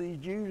 ain't none of these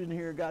Jews in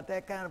here got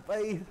that kind of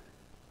faith.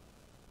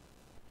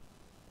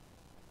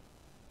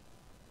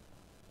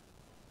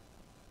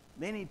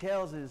 Then he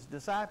tells his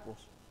disciples,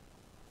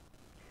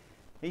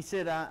 he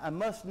said, I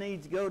must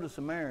needs go to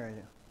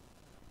Samaria.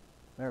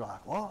 They're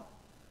like, what?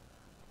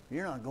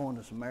 You're not going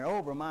to Samaria.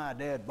 Over my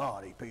dead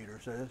body, Peter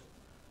says.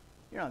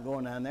 You're not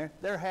going down there.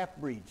 They're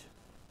half-breeds.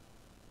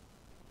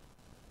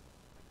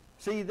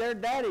 See, their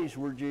daddies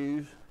were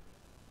Jews,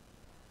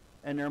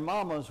 and their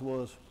mamas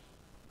was,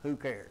 who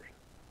cares?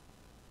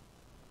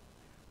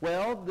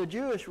 Well, the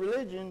Jewish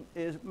religion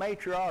is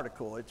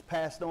matriarchal. It's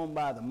passed on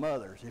by the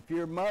mothers. If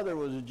your mother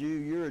was a Jew,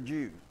 you're a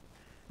Jew.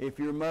 If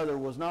your mother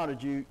was not a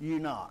Jew, you're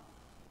not.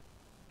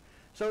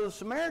 So the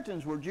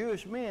Samaritans were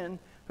Jewish men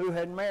who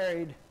had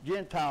married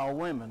Gentile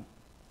women.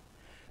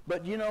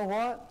 But you know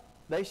what?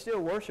 They still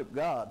worshiped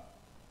God.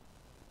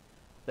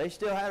 They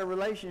still had a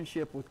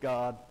relationship with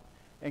God,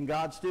 and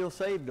God still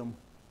saved them.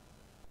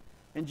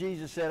 And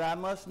Jesus said, I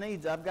must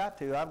needs, I've got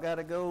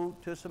to go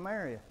to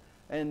Samaria.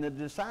 And the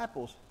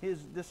disciples,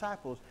 his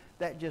disciples,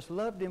 that just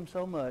loved him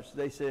so much,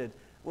 they said,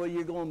 well,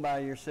 you're going by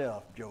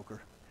yourself,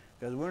 joker,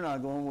 because we're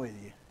not going with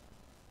you.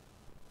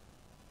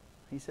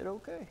 He said,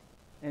 okay.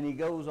 And he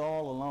goes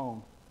all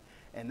alone.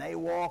 And they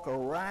walk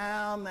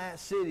around that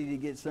city to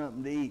get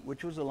something to eat,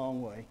 which was a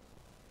long way.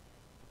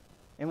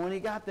 And when he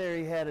got there,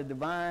 he had a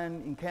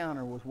divine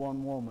encounter with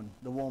one woman,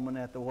 the woman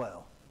at the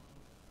well.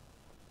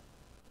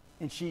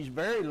 And she's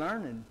very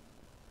learned.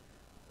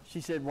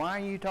 She said,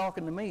 why are you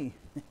talking to me?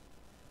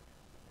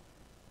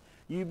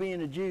 You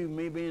being a Jew,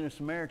 me being a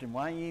Samaritan,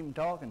 why are you even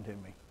talking to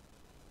me?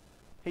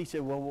 He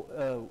said,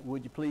 well,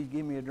 would you please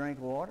give me a drink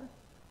of water?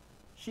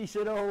 She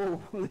said,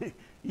 oh,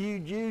 you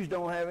Jews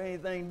don't have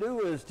anything to do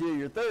with us till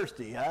you're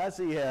thirsty. I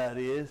see how it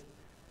is.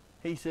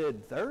 He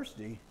said,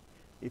 thirsty?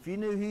 If you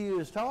knew who you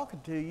was talking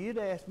to, you'd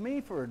ask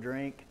me for a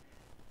drink.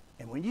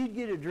 And when you'd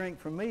get a drink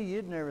from me,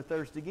 you'd never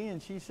thirst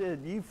again. She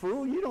said, you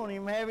fool, you don't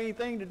even have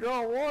anything to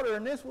draw water,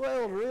 and this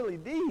well's really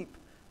deep.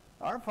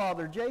 Our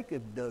father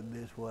Jacob dug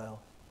this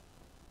well.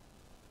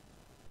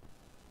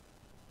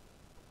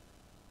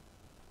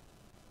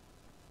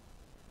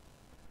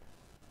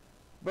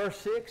 Verse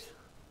 6.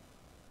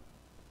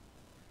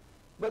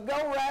 But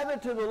go rather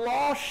to the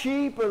lost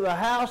sheep of the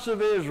house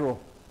of Israel.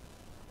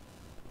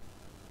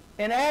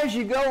 And as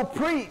you go,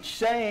 preach,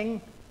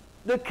 saying,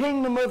 the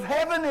kingdom of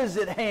heaven is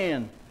at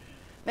hand.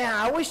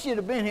 Now, I wish you'd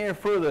have been here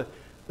for the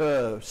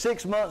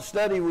 6-month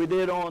study we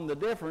did on the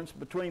difference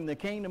between the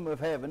kingdom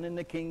of heaven and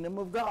the kingdom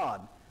of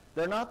God.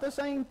 They're not the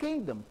same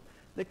kingdom.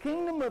 The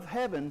kingdom of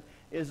heaven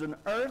is an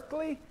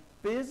earthly,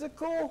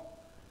 physical,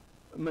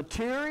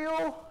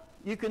 material,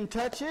 you can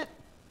touch it,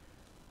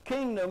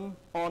 kingdom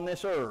on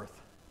this earth.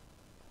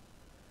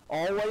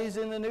 Always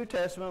in the New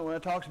Testament, when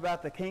it talks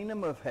about the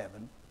kingdom of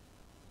heaven,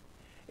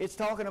 it's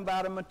talking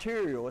about a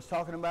material, it's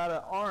talking about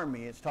an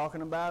army, it's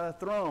talking about a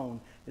throne,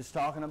 it's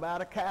talking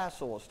about a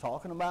castle, it's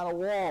talking about a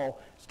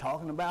wall, it's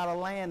talking about a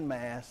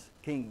landmass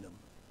kingdom.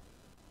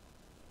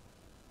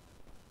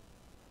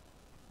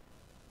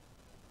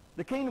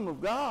 The kingdom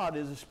of God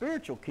is a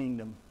spiritual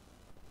kingdom.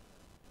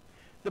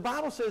 The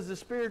Bible says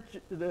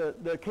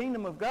the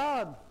kingdom of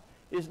God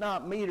is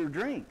not meat or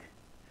drink.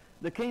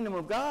 The kingdom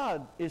of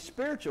God is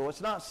spiritual.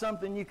 It's not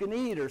something you can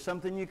eat or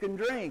something you can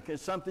drink.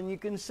 It's something you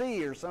can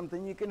see or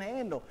something you can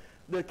handle.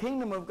 The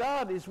kingdom of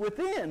God is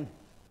within.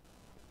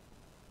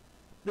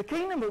 The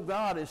kingdom of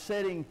God is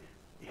sitting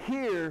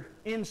here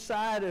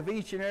inside of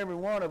each and every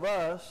one of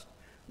us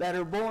that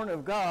are born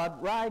of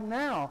God right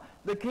now.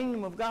 The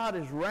kingdom of God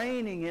is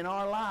reigning in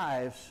our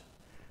lives,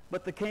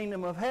 but the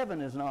kingdom of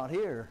heaven is not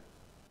here.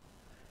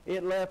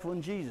 It left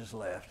when Jesus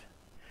left.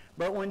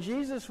 But when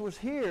Jesus was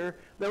here,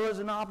 there was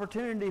an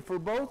opportunity for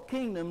both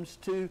kingdoms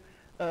to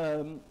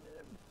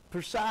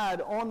preside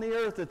on the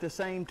earth at the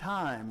same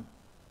time.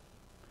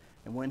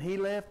 And when he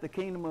left, the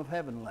kingdom of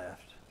heaven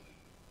left.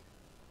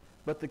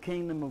 But the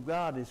kingdom of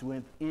God is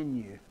within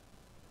you.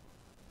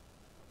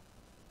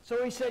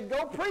 So he said,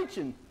 go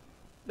preaching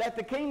that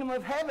the kingdom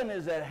of heaven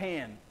is at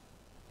hand.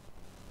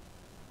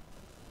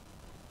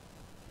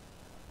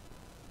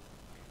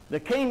 The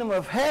kingdom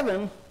of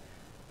heaven,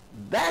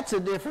 that's a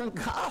different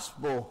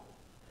gospel.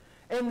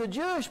 And the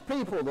Jewish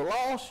people, the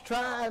lost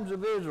tribes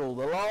of Israel,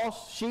 the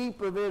lost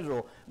sheep of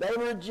Israel, they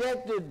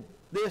rejected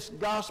this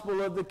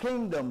gospel of the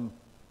kingdom.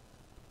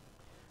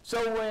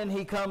 So when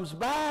he comes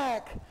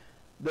back,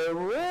 the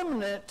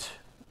remnant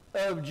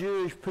of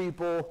Jewish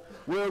people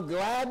will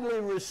gladly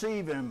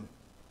receive him.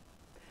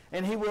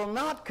 And he will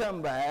not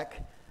come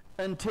back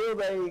until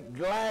they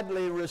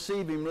gladly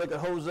receive him. Look at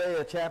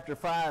Hosea chapter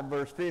 5,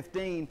 verse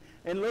 15,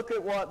 and look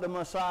at what the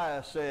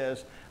Messiah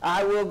says.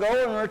 I will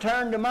go and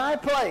return to my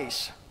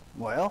place.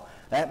 Well,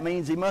 that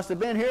means he must have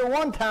been here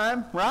one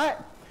time, right?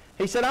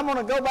 He said, I'm going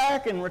to go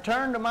back and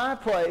return to my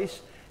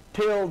place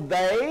till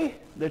they,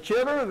 the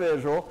children of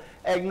Israel,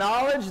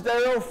 acknowledge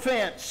their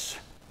offense.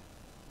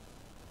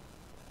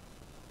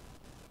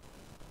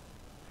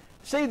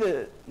 See,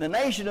 the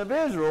nation of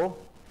Israel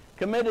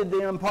committed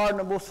the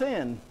unpardonable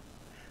sin.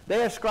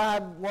 They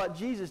ascribed what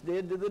Jesus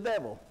did to the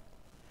devil.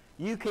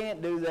 You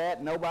can't do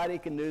that. Nobody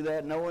can do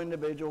that. No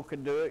individual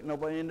could do it. No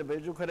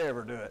individual could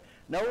ever do it.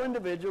 No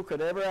individual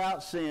could ever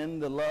out-sin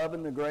the love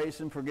and the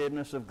grace and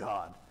forgiveness of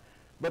God.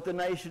 But the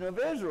nation of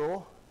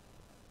Israel,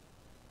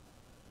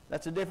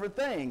 that's a different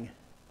thing.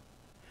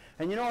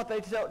 And you know what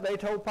they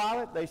told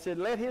Pilate? They said,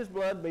 let his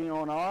blood be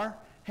on our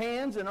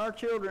hands and our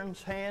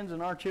children's hands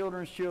and our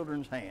children's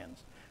children's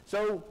hands.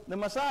 So the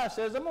Messiah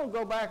says, I'm going to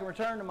go back and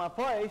return to my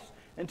place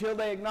until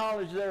they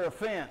acknowledge their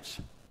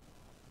offense,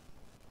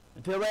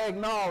 until they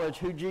acknowledge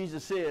who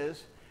Jesus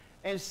is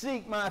and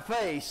seek my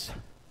face.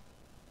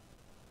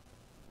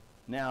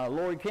 Now,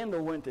 Lori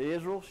Kendall went to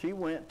Israel. She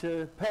went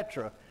to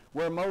Petra,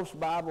 where most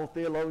Bible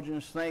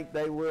theologians think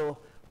they will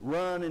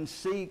run and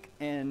seek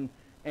and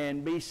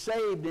be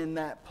saved in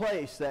that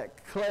place,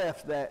 that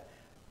cleft, that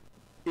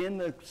in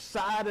the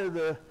side of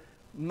the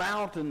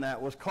mountain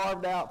that was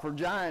carved out for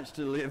giants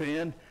to live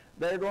in.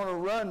 They're going to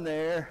run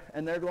there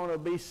and they're going to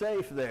be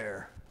safe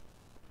there.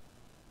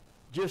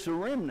 Just a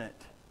remnant.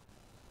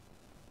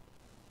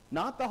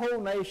 Not the whole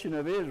nation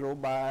of Israel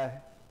by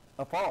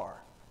afar.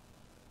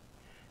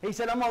 He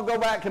said, I'm going to go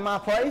back to my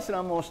place and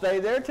I'm going to stay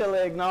there till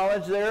they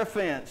acknowledge their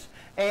offense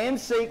and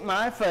seek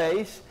my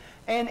face.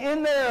 And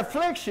in their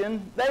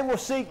affliction, they will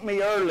seek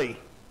me early.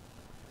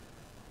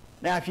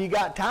 Now, if you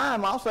got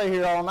time, I'll stay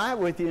here all night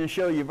with you and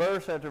show you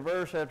verse after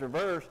verse after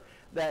verse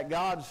that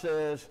God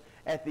says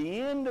at the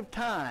end of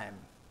time,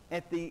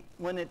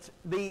 when it's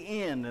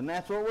the end, and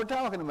that's what we're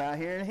talking about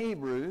here in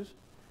Hebrews,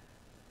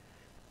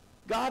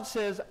 God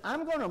says,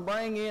 I'm going to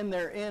bring in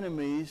their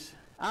enemies.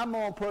 I'm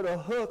going to put a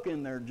hook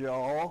in their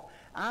jaw.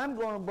 I'm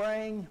going to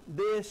bring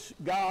this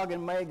Gog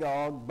and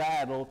Magog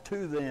battle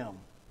to them.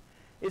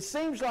 It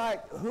seems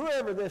like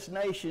whoever this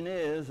nation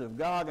is of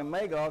Gog and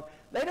Magog,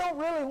 they don't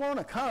really want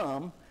to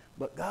come,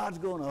 but God's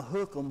going to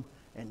hook them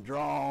and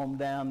draw them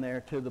down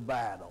there to the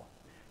battle.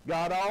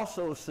 God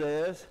also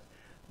says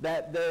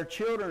that their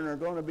children are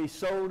going to be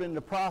sold into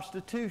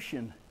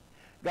prostitution.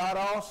 God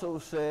also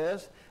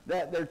says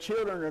that their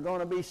children are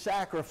going to be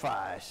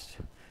sacrificed.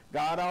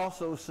 God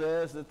also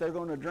says that they're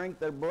going to drink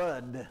their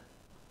blood.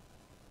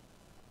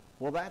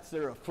 Well, that's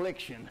their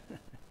affliction.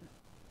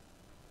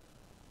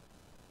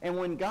 And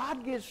when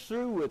God gets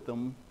through with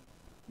them,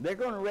 they're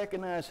going to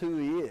recognize who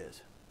he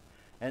is.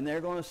 And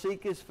they're going to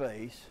seek his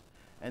face.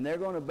 And they're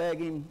going to beg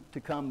him to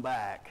come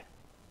back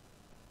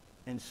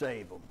and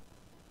save them.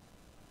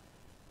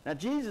 Now,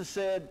 Jesus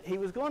said he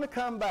was going to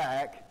come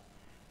back.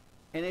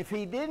 And if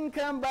he didn't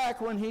come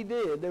back when he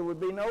did, there would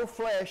be no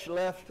flesh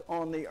left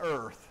on the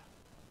earth.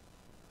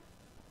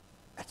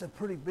 That's a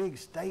pretty big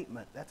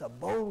statement. That's a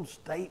bold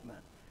statement.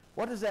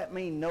 What does that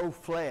mean, no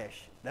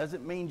flesh? Does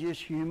it mean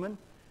just human?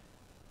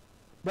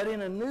 But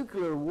in a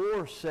nuclear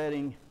war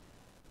setting,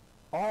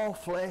 all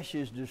flesh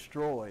is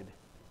destroyed.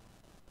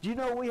 Do you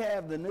know we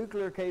have the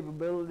nuclear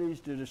capabilities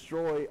to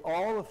destroy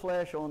all the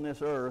flesh on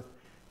this earth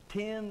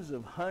tens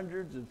of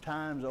hundreds of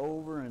times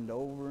over and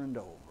over and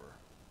over?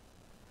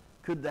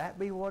 Could that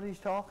be what he's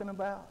talking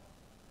about?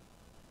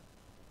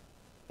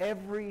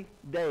 Every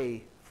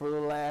day for the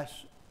last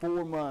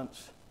 4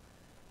 months,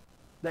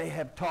 they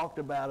have talked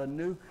about a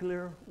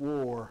nuclear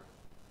war.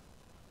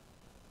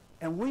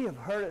 And we have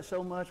heard it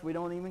so much we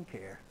don't even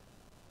care.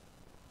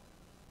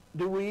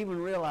 Do we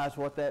even realize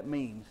what that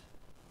means?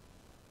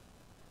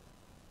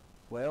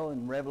 Well,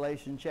 in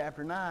Revelation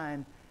chapter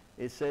 9,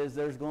 it says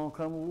there's going to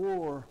come a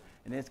war,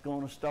 and it's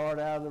going to start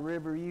out of the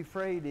river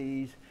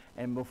Euphrates,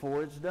 and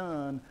before it's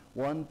done,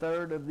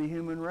 1/3 of the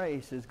human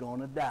race is going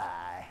to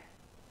die.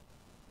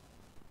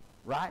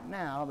 Right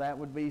now, that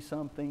would be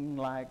something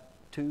like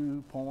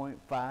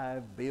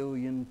 2.5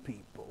 billion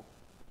people.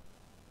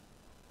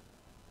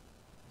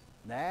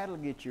 That'll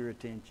get your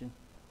attention.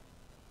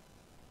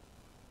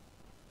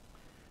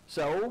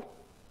 So,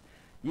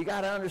 you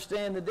got to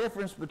understand the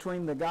difference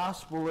between the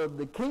gospel of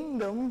the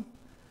kingdom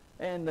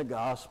and the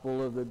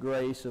gospel of the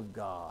grace of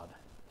God.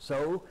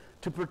 So,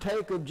 to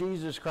partake of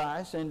Jesus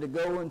Christ and to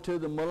go into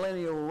the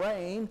millennial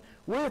reign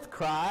with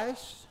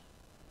Christ,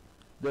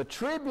 the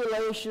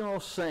tribulational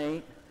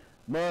saint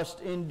must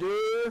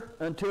endure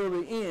until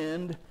the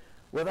end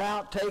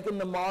without taking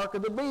the mark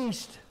of the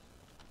beast.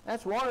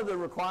 That's one of the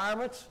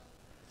requirements.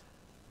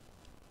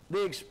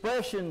 The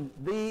expression,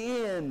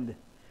 the end,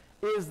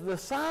 is the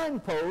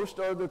signpost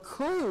or the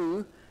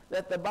clue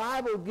that the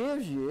Bible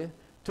gives you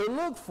to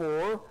look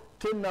for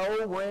to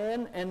know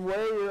when and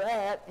where you're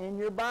at in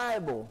your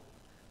Bible.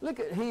 Look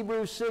at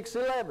Hebrews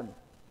 6:11.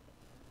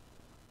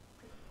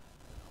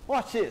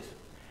 Watch this.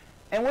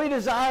 And we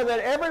desire that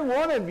every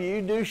one of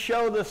you do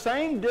show the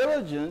same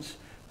diligence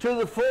to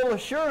the full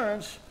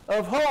assurance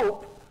of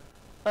hope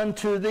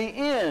unto the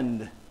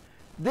end.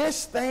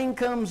 This thing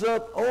comes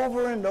up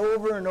over and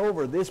over and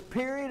over. This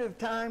period of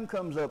time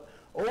comes up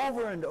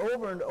over and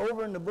over and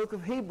over in the book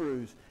of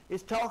Hebrews.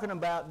 It's talking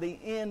about the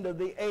end of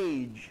the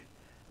age.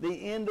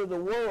 The end of the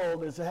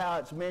world is how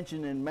it's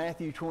mentioned in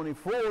Matthew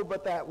 24,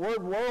 but that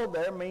word world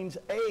there means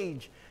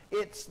age.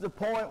 It's the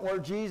point where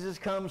Jesus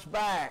comes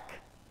back.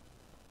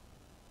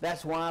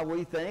 That's why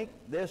we think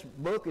this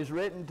book is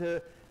written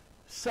to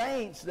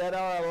saints that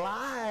are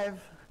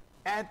alive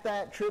at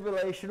that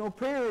tribulational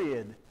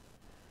period.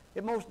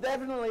 It most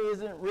definitely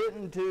isn't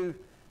written to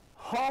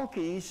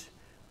honkies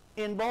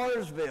in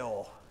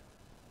Barsville.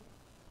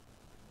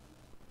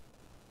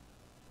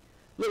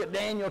 Look at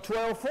Daniel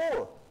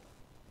 12:4.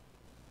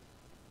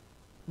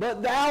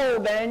 But thou, O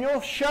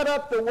Daniel, shut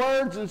up the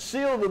words and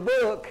seal the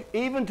book,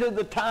 even to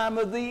the time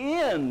of the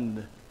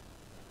end.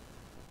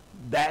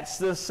 That's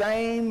the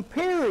same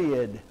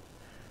period.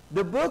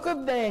 The book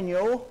of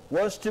Daniel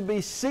was to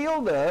be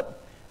sealed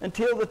up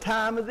until the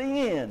time of the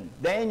end.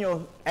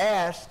 Daniel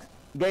asked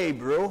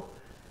Gabriel,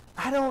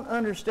 I don't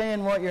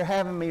understand what you're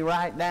having me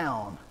write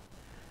down.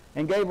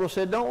 And Gabriel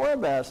said, don't worry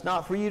about it. It's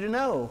not for you to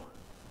know.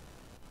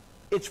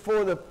 It's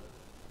for the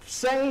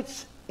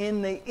saints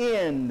in the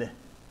end.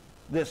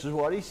 This is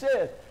what he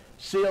said.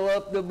 Seal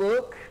up the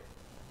book,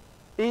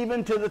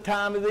 even to the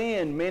time of the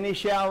end. Many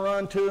shall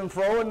run to and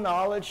fro, and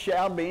knowledge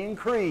shall be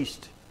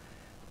increased.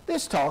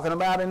 This is talking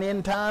about an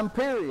end time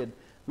period.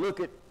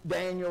 Look at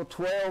Daniel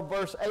 12,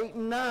 verse 8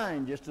 and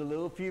 9. Just a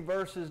little few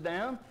verses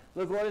down.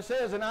 Look what it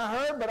says. And I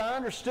heard, but I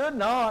understood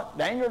not.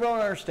 Daniel don't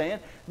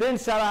understand. Then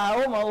said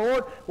I, O my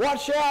Lord,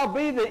 what shall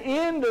be the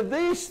end of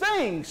these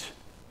things?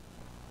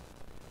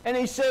 And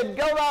he said,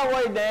 go thy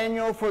way,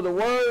 Daniel, for the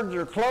words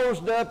are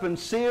closed up and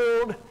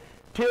sealed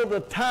till the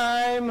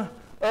time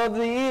of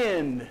the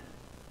end.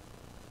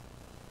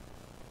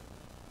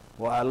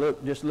 Well, I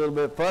look just a little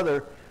bit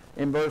further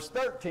in verse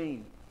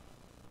 13.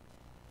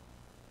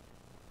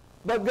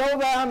 But go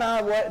thou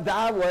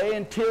thy way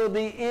until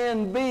the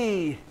end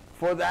be,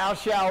 for thou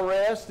shalt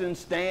rest and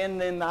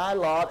stand in thy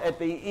lot at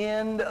the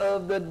end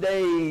of the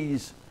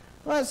days.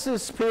 Well, that's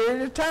this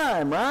period of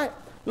time, right?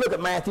 Look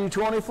at Matthew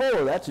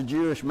 24. That's a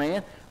Jewish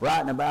man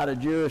writing about a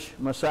Jewish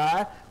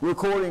Messiah,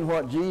 recording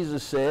what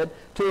Jesus said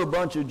to a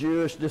bunch of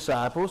Jewish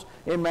disciples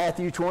in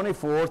Matthew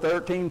 24,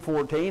 13,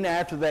 14,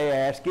 after they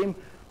asked him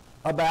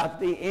about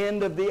the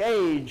end of the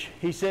age.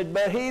 He said,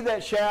 but he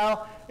that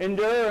shall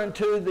endure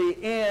unto the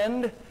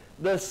end,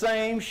 the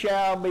same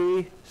shall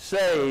be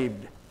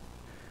saved.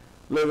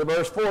 Look at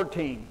verse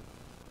 14.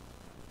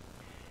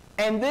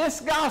 And this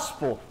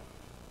gospel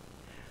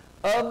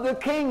of the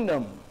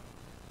kingdom,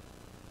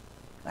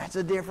 that's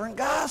a different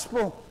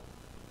gospel.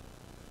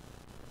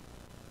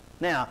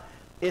 Now,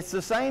 it's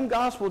the same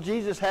gospel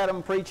Jesus had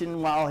them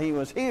preaching while he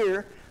was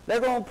here. They're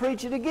going to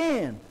preach it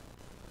again.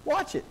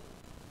 Watch it.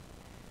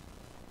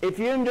 If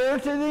you endure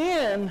to the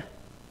end,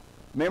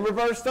 remember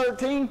verse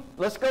 13?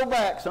 Let's go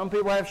back. Some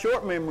people have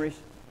short memories.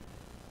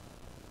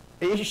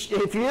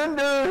 If you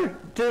endure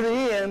to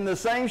the end, the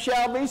same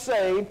shall be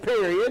saved,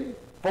 period.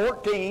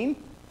 14.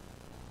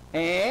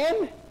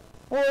 And,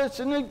 well,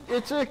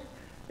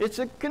 it's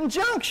a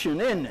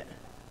conjunction, isn't it?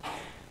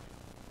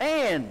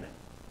 And.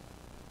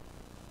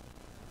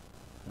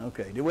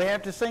 Okay, do we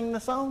have to sing the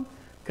song?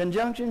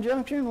 Conjunction,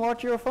 junction,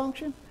 what's your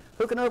function?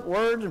 Hooking up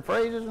words and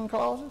phrases and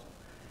clauses.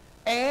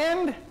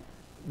 And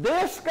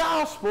this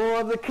gospel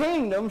of the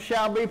kingdom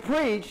shall be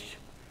preached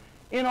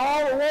in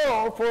all the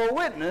world for a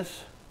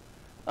witness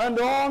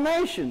unto all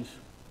nations.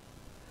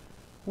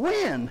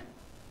 When?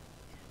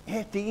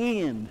 At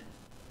the end.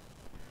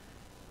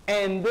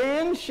 And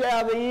then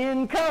shall the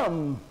end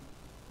come.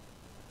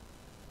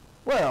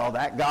 Well,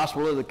 that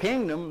gospel of the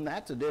kingdom,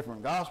 that's a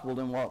different gospel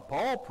than what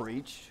Paul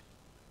preached.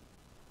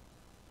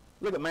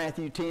 Look at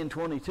Matthew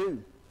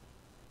 10:22.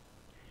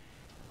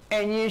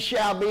 And ye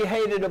shall be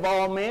hated of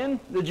all men,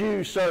 the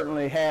Jews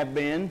certainly have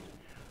been,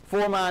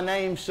 for my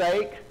name's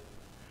sake.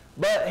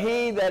 But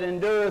he that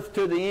endureth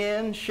to the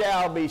end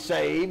shall be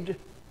saved.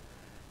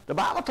 The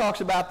Bible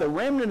talks about the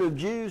remnant of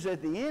Jews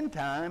at the end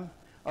time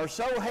are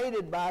so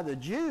hated by the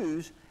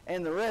Jews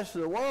and the rest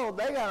of the world,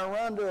 they got to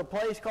run to a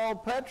place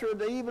called Petra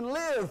to even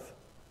live.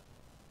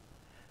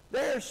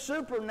 They're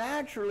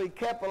supernaturally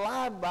kept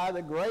alive by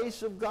the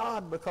grace of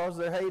God because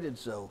they're hated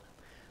so.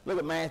 Look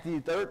at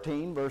Matthew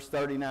 13, verse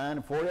 39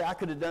 and 40. I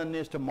could have done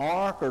this to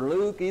Mark or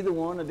Luke, either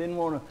one. I didn't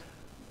want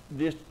to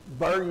just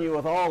burden you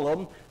with all of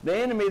them. The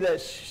enemy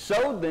that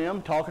sowed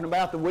them, talking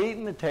about the wheat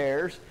and the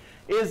tares,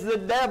 is the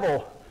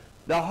devil.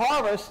 The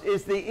harvest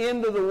is the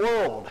end of the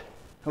world.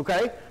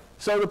 Okay?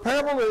 So the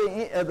parable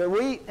of the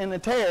wheat and the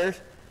tares,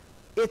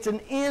 it's an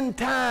end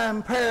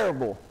time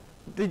parable.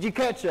 Did you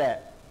catch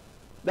that?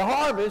 The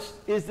harvest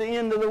is the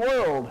end of the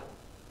world.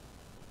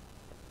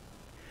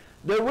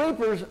 The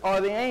reapers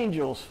are the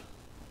angels.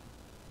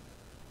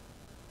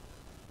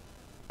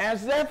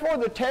 As therefore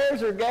the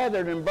tares are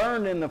gathered and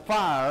burned in the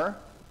fire,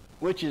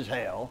 which is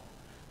hell,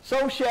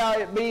 so shall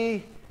it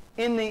be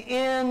in the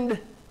end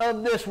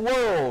of this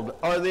world,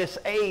 or this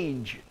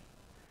age,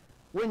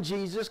 when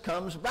Jesus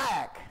comes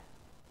back.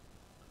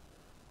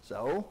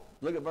 So,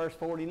 look at verse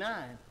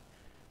 49.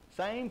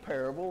 Same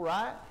parable,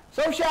 right?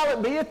 So shall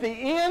it be at the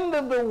end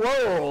of the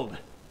world.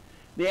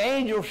 The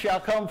angels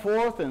shall come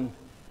forth and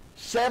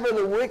sever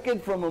the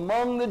wicked from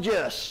among the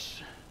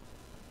just.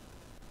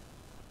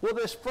 Well,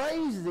 this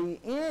phrase, the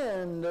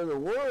end of the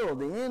world,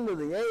 the end of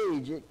the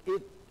age,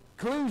 it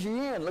clues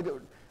you in. Look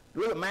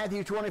at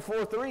Matthew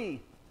 24:3.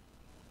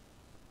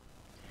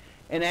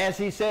 And as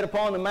he sat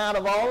upon the Mount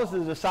of Olives, the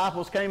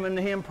disciples came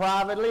unto him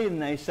privately,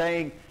 and they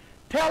saying,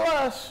 Tell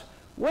us,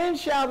 when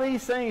shall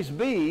these things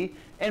be,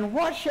 and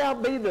what shall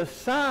be the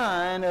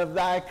sign of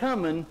thy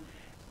coming,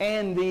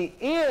 and the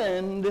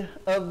end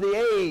of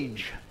the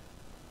age?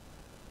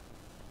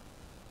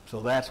 So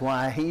that's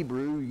why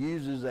Hebrew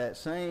uses that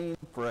same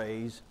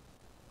phrase,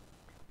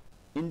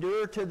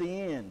 endure to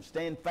the end,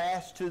 stand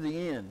fast to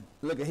the end.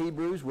 Look at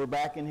Hebrews, we're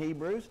back in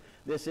Hebrews.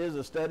 This is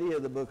a study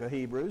of the book of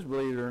Hebrews,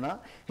 believe it or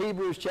not.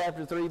 Hebrews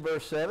chapter 3,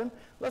 verse 7.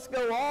 Let's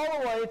go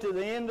all the way to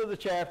the end of the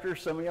chapter.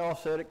 Some of y'all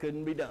said it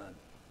couldn't be done.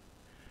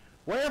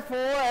 Wherefore,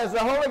 as the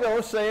Holy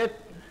Ghost saith,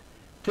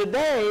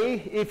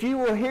 Today, if you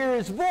will hear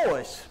his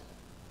voice,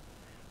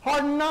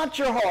 harden not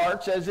your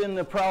hearts as in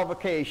the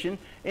provocation,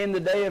 in the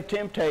day of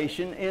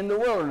temptation in the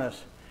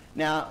wilderness.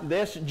 Now,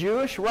 this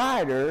Jewish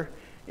writer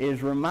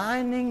is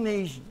reminding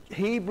these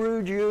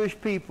Hebrew Jewish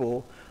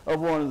people of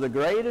one of the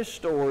greatest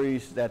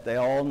stories that they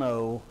all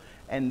know,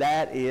 and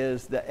that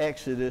is the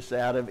exodus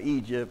out of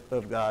Egypt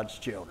of God's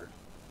children.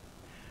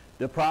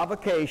 The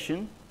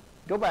provocation,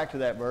 go back to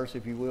that verse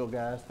if you will,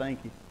 guys,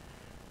 thank you.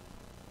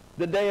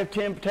 The day of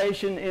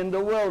temptation in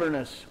the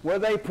wilderness, where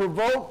they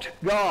provoked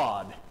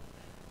God.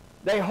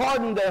 They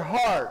hardened their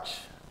hearts,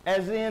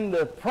 as in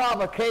the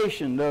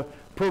provocation, the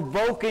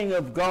provoking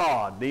of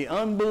God, the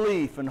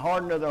unbelief and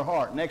hardening of their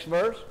heart. Next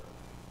verse.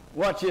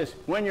 Watch this.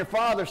 When your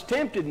fathers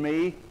tempted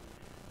me,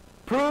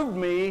 proved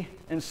me,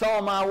 and saw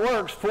my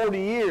works 40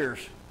 years.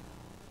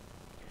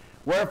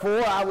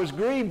 Wherefore I was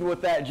grieved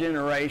with that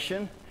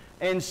generation,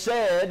 and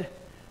said,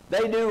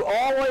 They do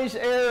always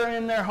err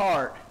in their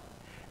heart,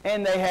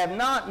 and they have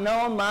not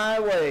known my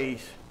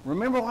ways.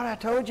 Remember what I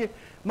told you?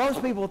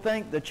 Most people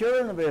think the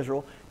children of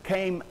Israel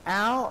came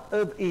out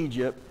of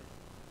Egypt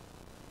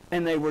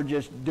and they were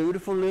just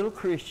dutiful little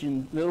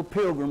Christian, little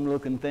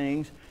pilgrim-looking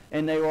things,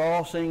 and they were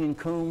all singing,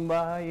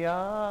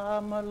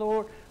 Kumbaya, my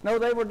Lord. No,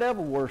 they were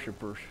devil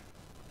worshipers.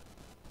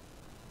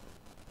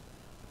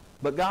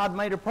 But God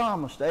made a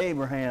promise to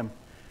Abraham,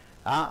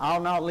 I'll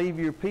not leave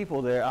your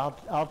people there.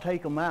 I'll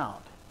take them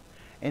out.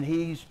 And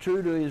he's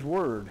true to his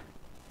word.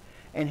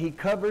 And he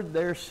covered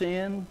their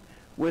sin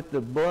with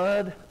the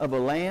blood of a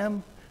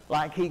lamb,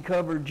 like he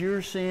covered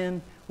your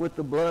sin with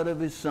the blood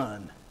of his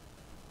son.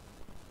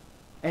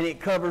 And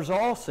it covers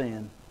all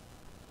sin.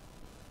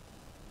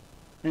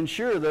 And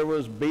sure, there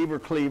was Beaver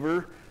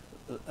Cleaver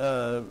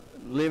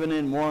living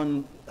in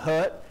one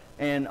hut,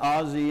 and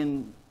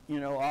Ozzy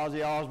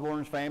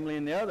Osbourne's family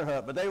in the other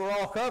hut, but they were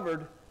all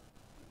covered.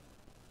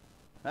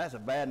 That's a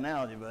bad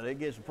analogy, but it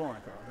gets the point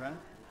across, right?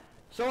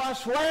 So I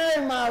swear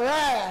in my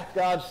wrath,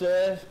 God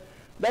says,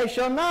 they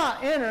shall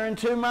not enter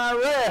into my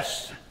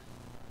rest.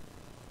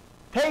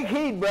 Take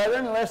heed,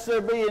 brethren, lest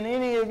there be in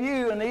any of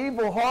you an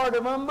evil heart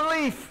of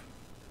unbelief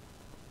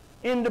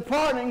in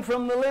departing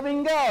from the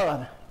living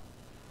God.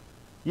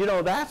 You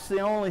know, that's the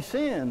only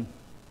sin.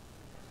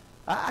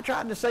 I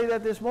tried to say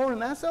that this morning.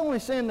 That's the only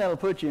sin that'll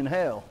put you in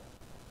hell.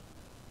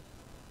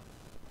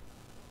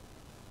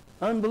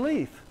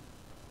 Unbelief.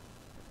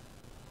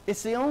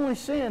 It's the only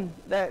sin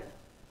that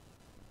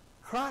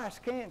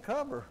Christ can't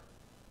cover,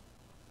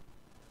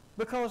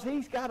 because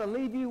he's got to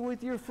leave you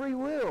with your free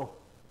will.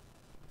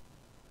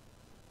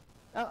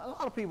 Now, a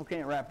lot of people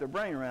can't wrap their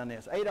brain around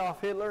this.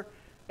 Adolf Hitler,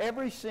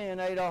 every sin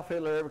Adolf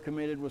Hitler ever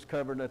committed was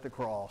covered at the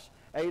cross.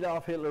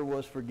 Adolf Hitler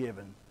was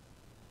forgiven.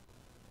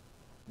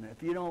 Now,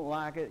 if you don't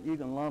like it, you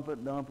can lump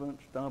it, dump it,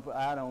 stump it,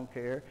 I don't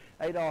care.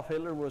 Adolf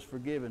Hitler was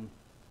forgiven.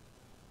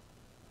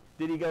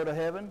 Did he go to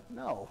heaven?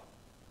 No.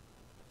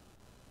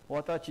 Well,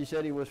 I thought you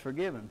said he was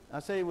forgiven. I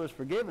said he was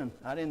forgiven.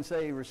 I didn't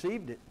say he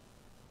received it.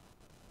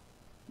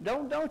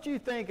 Don't you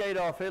think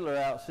Adolf Hitler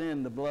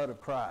outsinned the blood of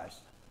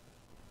Christ?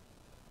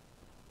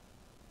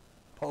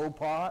 Pol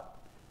Pot,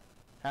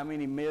 how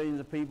many millions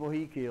of people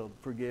he killed,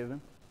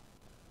 forgiven.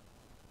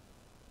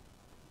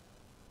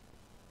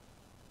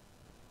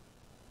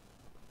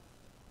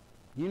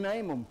 You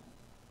name them.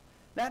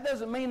 That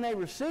doesn't mean they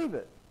receive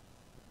it.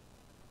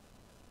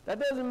 That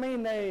doesn't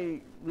mean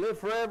they live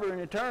forever in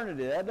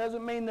eternity. That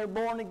doesn't mean they're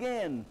born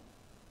again.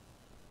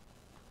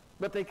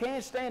 But they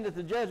can't stand at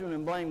the judgment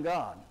and blame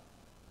God.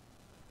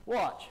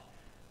 Watch.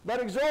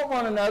 But exhort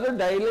one another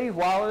daily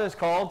while it is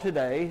called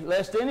today,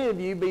 lest any of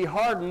you be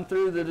hardened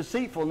through the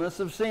deceitfulness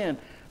of sin.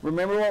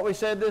 Remember what we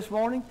said this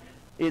morning?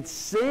 It's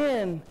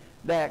sin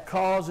that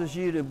causes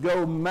you to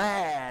go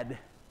mad.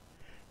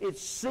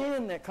 It's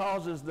sin that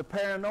causes the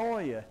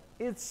paranoia.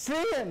 It's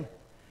sin.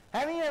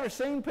 Haven't you ever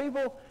seen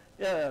people,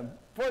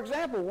 for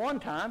example, one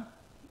time,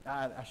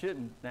 I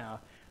shouldn't now,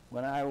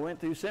 when I went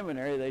through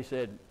seminary, they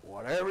said,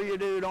 whatever you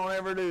do, don't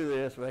ever do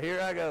this. But here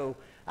I go.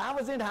 I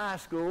was in high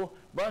school.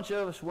 A bunch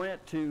of us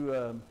went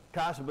to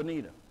Casa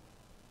Bonita.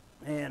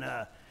 And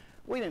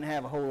we didn't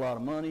have a whole lot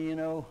of money, you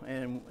know,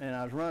 and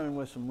I was running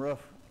with some real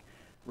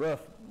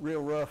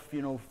rough,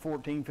 you know,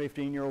 14,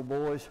 15-year-old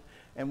boys.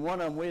 And one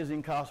of them was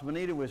in Casa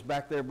Bonita, was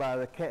back there by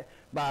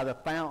the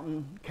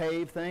fountain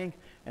cave thing.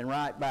 And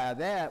right by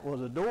that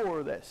was a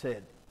door that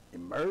said,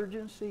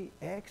 emergency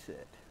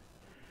exit.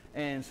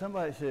 And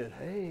somebody said,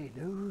 hey,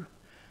 dude,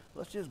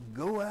 let's just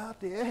go out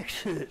the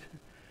exit.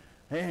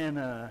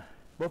 And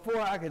before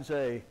I could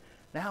say,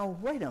 now,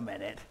 wait a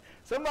minute.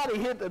 Somebody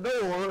hit the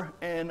door,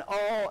 and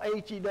all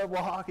HE-double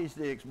hockey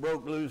sticks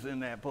broke loose in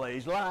that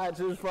place. Lights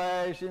was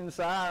flashing,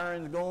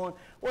 sirens going.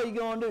 What are you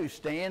going to do?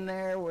 Stand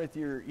there with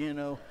your, you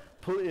know,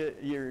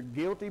 your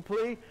guilty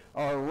plea,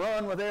 or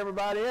run with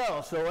everybody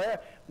else? So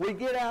we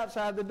get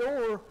outside the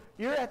door.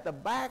 You're at the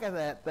back of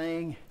that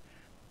thing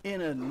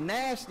in a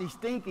nasty,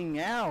 stinking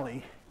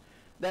alley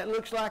that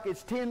looks like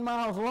it's 10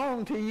 miles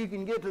long till you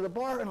can get to the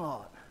parking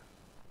lot.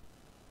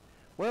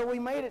 Well, we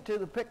made it to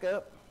the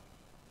pickup,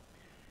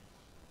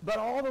 but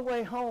all the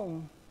way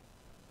home,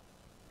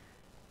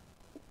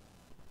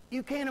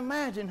 you can't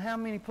imagine how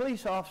many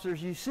police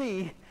officers you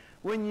see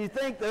when you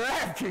think they're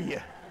after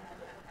you.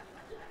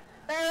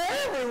 They're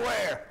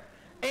everywhere.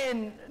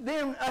 And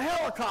then a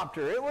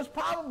helicopter. It was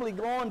probably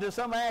going to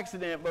some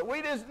accident, but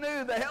we just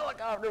knew the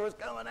helicopter was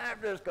coming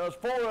after us because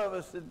 4 of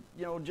us had,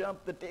 you know,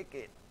 jumped the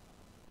ticket.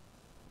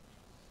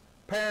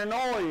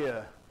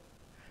 Paranoia.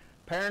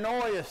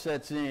 Paranoia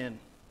sets in.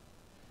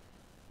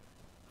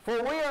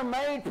 For we are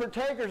made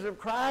partakers of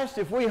Christ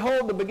if we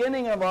hold the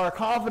beginning of our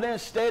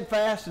confidence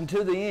steadfast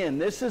unto the end.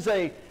 This is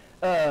a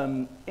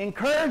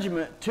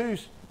encouragement to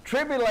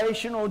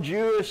tribulational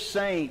Jewish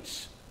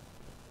saints.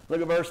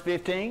 Look at verse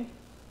 15.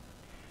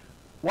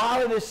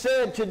 While it is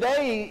said,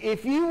 today,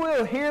 if you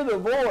will hear the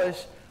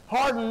voice,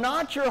 harden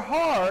not your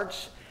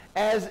hearts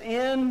as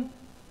in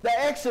the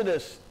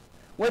Exodus,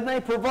 when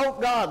they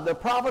provoked God, the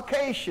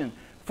provocation.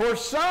 For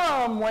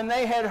some, when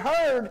they had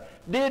heard,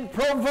 did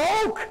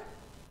provoke.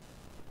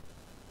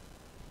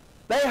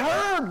 They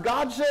heard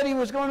God said he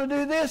was going to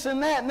do this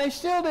and that, and they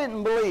still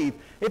didn't believe.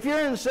 If you're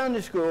in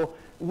Sunday school,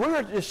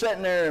 we're just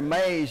sitting there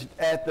amazed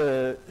at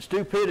the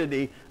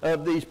stupidity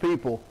of these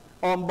people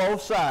on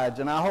both sides,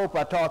 and I hope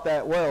I taught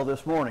that well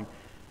this morning.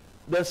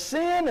 The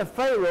sin of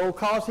Pharaoh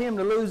caused him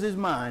to lose his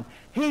mind.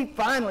 He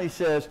finally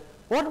says,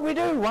 what did we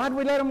do? Why did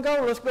we let them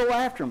go? Let's go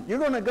after them. You're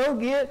going to go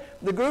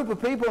get the group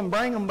of people and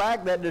bring them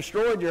back that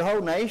destroyed your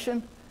whole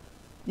nation?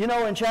 You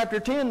know, in chapter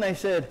 10 they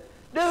said,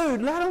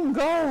 dude, let them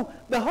go.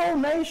 The whole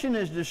nation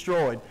is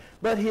destroyed.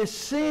 But his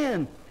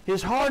sin,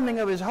 his hardening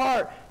of his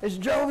heart, has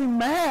drove him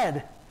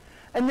mad.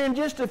 And then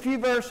just a few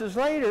verses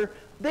later,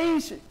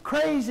 these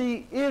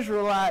crazy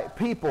Israelite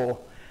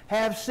people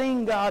have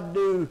seen God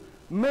do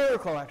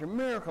miracle after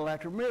miracle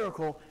after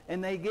miracle,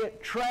 and they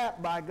get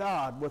trapped by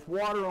God with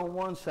water on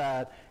one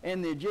side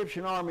and the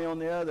Egyptian army on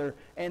the other,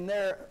 and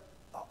their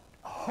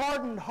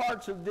hardened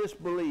hearts of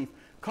disbelief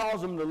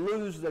cause them to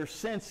lose their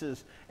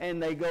senses,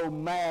 and they go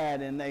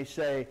mad and they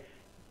say,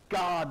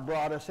 God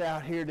brought us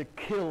out here to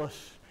kill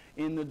us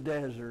in the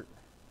desert.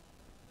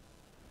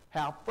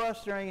 How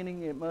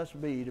frustrating it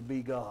must be to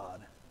be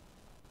God.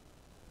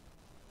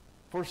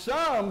 For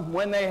some,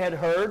 when they had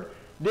heard,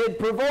 did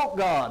provoke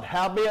God,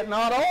 howbeit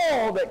not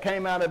all that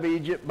came out of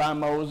Egypt by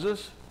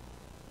Moses.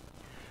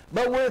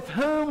 But with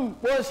whom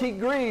was he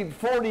grieved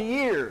 40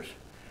 years?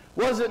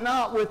 Was it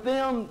not with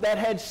them that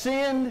had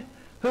sinned,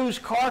 whose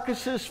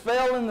carcasses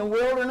fell in the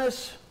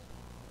wilderness?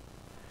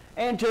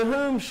 And to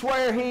whom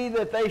sware he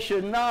that they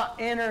should not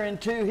enter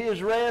into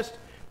his rest,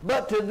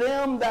 but to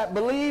them that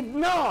believed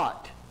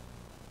not?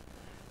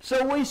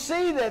 So we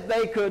see that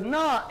they could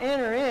not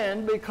enter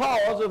in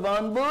because of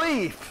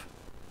unbelief.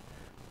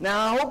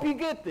 Now, I hope you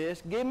get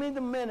this. Give me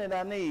the minute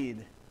I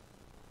need.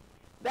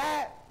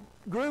 That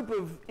group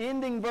of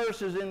ending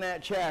verses in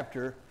that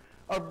chapter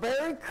are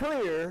very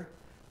clear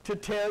to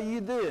tell you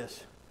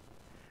this.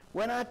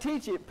 When I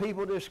teach it,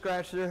 people just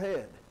scratch their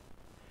head.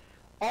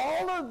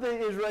 All of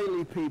the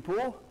Israeli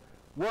people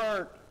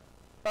weren't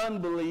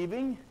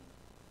unbelieving.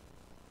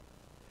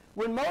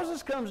 When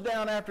Moses comes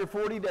down after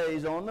 40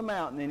 days on the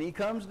mountain, and he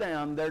comes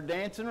down, they're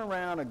dancing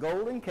around a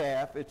golden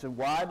calf. It's a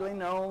widely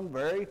known,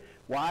 very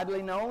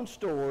widely known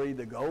story,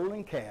 the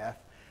golden calf.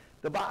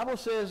 The Bible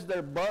says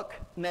they're buck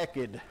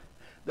naked.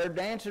 They're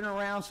dancing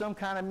around some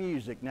kind of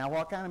music. Now,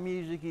 what kind of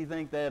music do you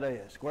think that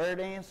is? Square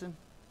dancing?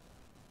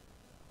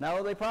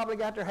 No, they probably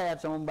got their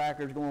hats on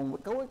backwards going,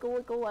 go,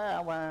 go, go,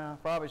 wow, wow.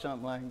 Probably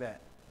something like that.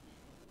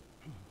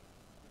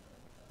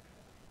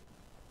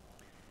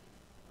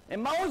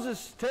 And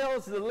Moses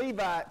tells the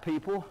Levite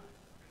people,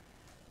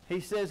 he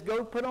says,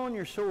 go put on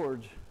your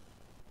swords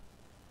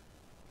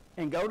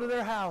and go to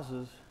their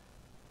houses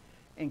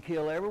and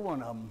kill every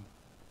one of them,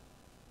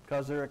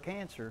 because they're a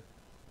cancer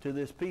to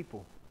this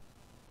people.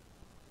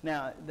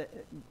 Now,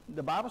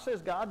 the Bible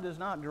says God does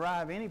not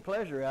derive any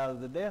pleasure out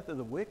of the death of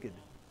the wicked.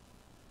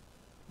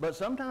 But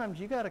sometimes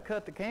you got to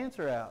cut the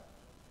cancer out.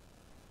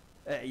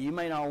 You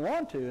may not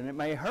want to, and it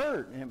may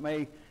hurt, and it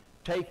may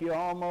take you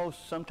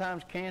almost,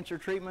 sometimes cancer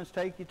treatments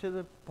take you to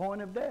the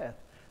point of death.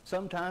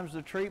 Sometimes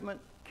the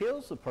treatment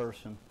kills the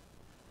person.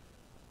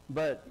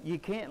 But you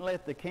can't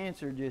let the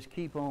cancer just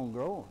keep on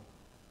growing.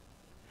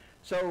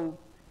 So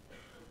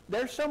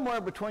there's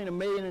somewhere between 1.5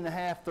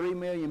 million, 3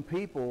 million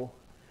people.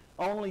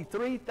 Only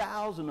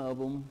 3,000 of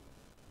them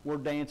were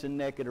dancing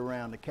naked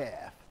around the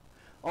calf.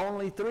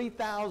 Only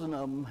 3,000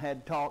 of them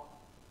had talked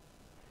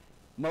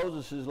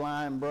Moses'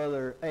 lying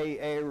brother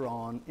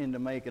Aaron into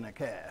making a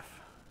calf.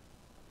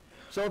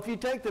 So if you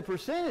take the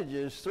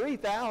percentages,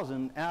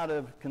 3,000 out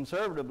of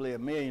conservatively 1.5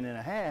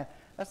 million,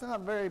 that's not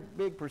a very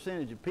big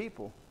percentage of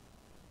people.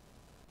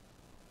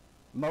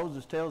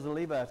 Moses tells the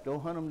Levites, go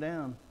hunt them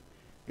down.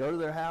 Go to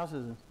their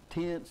houses and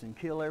tents and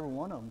kill every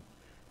one of them.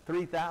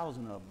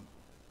 3,000 of them.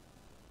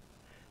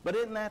 But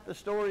isn't that the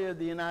story of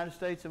the United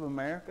States of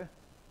America?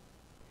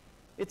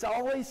 It's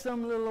always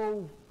some little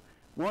old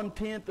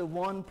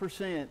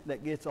 0.1%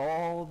 that gets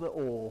all the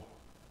oil.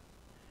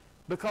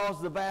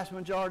 Because the vast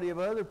majority of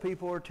other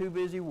people are too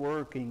busy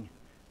working,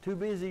 too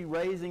busy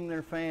raising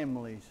their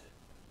families.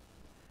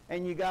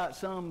 And you got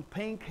some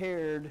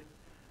pink-haired,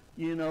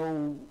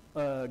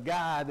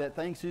 guy that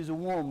thinks he's a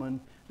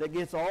woman that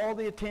gets all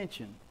the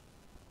attention,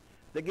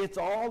 that gets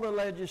all the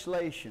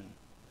legislation,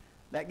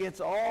 that gets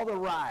all the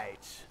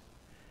rights.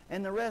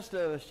 And the rest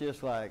of us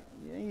just like,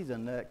 yeah, he's a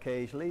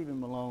nutcase, leave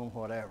him alone,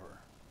 whatever.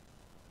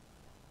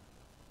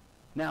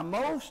 Now,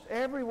 most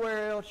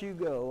everywhere else you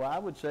go, I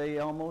would say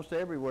almost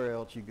everywhere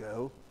else you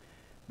go,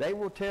 they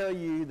will tell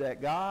you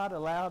that God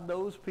allowed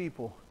those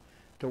people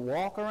to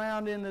walk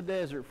around in the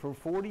desert for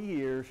 40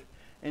 years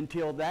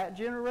until that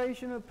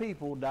generation of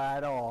people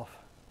died off.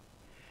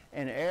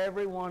 And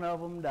every one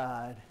of them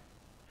died.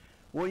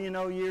 Well,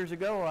 years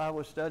ago I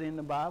was studying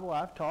the Bible.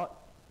 I've taught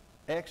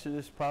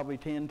Exodus probably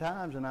 10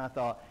 times, and I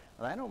thought,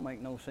 well, that don't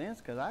make no sense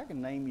because I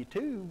can name you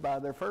two by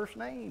their first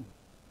name.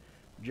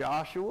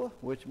 Joshua,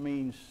 which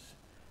means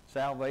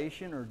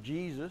salvation or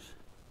Jesus,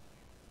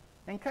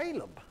 and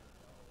Caleb.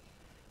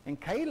 And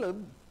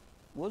Caleb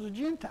was a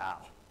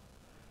Gentile.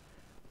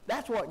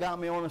 That's what got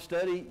me on a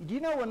study. Do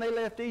you know when they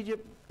left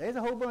Egypt, there's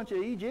a whole bunch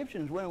of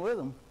Egyptians went with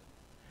them.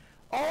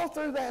 All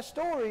through that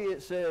story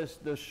it says,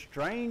 the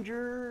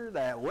stranger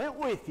that went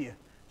with you,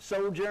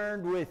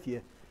 sojourned with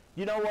you.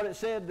 You know what it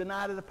said the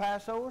night of the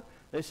Passover?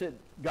 They said,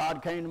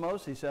 God came to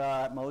Moses. He said,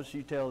 all right, Moses,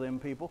 you tell them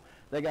people,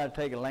 they got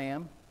to take a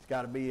lamb. It's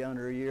got to be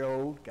under a year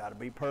old, got to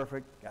be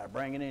perfect, got to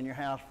bring it in your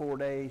house 4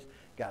 days,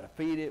 got to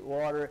feed it,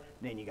 water it,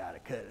 then you got to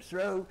cut its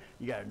throat,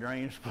 you got to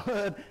drain its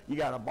blood, you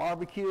got to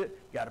barbecue it,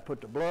 you got to put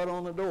the blood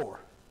on the door.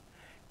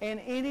 And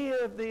any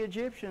of the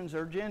Egyptians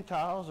or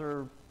Gentiles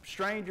or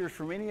strangers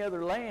from any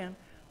other land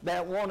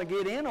that want to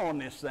get in on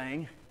this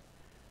thing,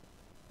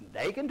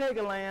 they can take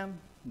a lamb,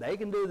 they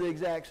can do the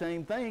exact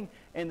same thing,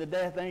 and the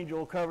death angel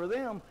will cover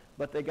them,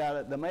 but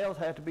the males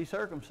have to be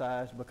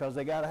circumcised because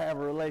they got to have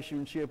a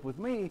relationship with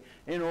me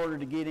in order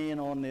to get in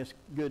on this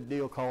good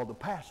deal called the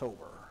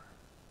Passover.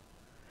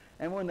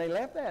 And when they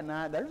left that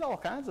night, there's all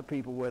kinds of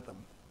people with them.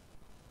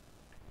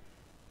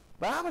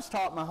 But I was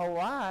taught my whole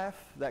life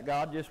that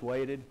God just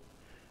waited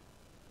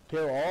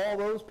till all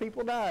those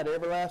people died,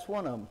 every last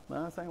one of them. And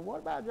I was thinking, what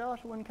about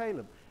Joshua and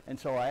Caleb? And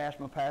so I asked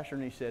my pastor,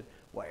 and he said,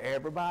 well,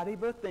 everybody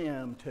but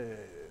them two.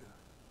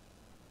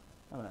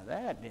 I thought,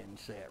 that didn't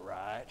sit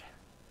right.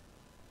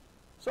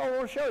 So I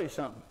want to show you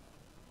something.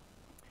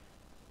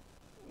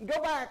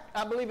 Go back,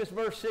 I believe it's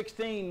verse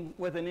 16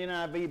 with an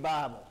NIV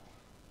Bible.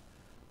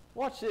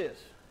 Watch this.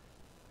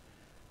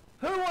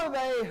 Who were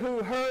they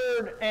who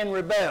heard and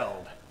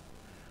rebelled?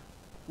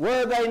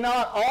 Were they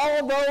not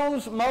all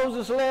those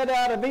Moses led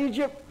out of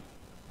Egypt?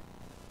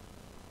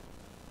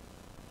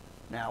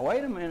 Now,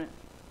 wait a minute.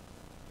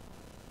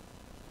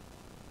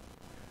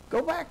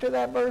 Go back to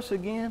that verse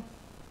again.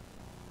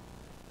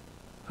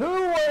 Who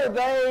were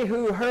they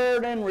who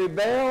heard and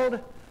rebelled?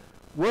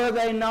 Were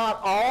they not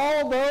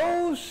all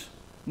those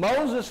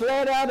Moses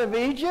led out of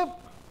Egypt?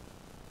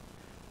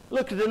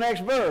 Look at the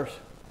next verse.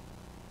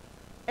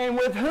 And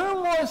with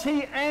whom was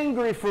he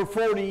angry for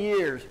 40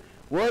 years?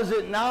 Was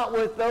it not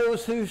with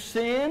those who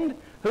sinned,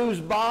 whose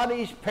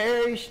bodies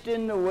perished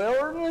in the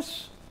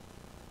wilderness?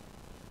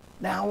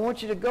 Now I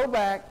want you to go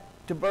back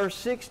to verse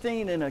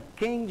 16 in a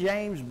King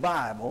James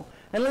Bible,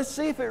 and let's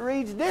see if it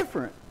reads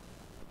different.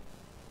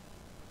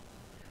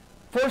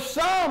 For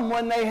some,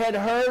 when they had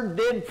heard,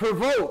 did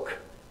provoke.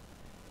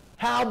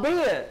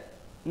 Howbeit,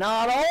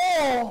 not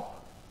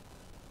all.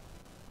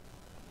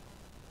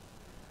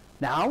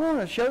 Now, I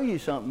want to show you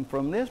something.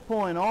 From this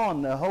point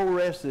on, the whole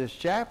rest of this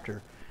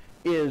chapter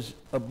is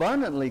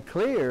abundantly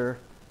clear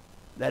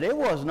that it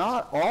was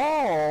not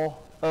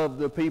all of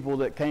the people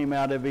that came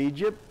out of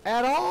Egypt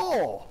at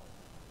all.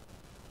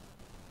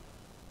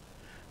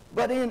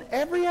 But in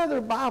every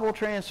other Bible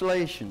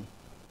translation,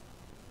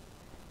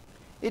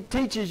 it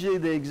teaches you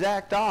the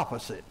exact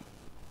opposite.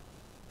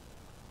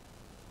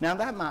 Now,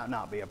 that might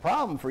not be a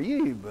problem for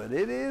you, but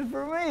it is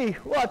for me.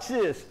 Watch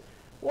this.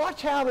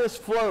 Watch how this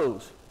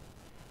flows.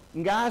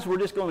 And guys, we're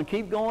just going to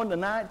keep going to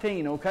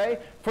 19, okay?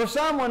 For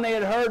some, when they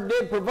had heard,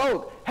 did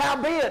provoke.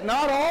 Howbeit,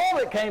 not all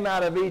that came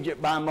out of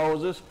Egypt by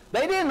Moses.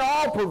 They didn't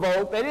all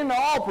provoke. They didn't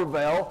all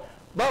prevail.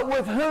 But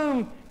with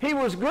whom he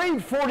was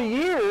grieved 40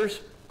 years,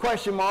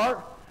 question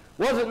mark,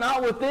 was it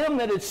not with them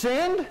that had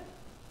sinned?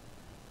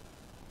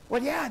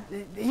 Well, yeah,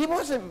 he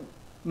wasn't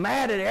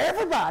mad at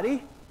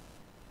everybody.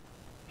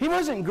 He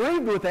wasn't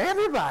grieved with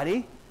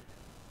everybody.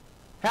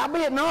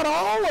 Howbeit, not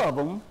all of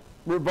them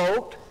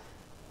revoked,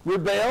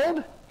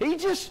 rebelled. He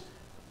just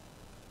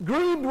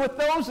grieved with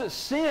those that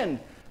sinned,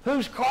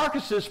 whose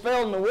carcasses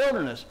fell in the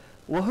wilderness.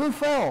 Well, who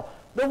fell?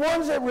 The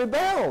ones that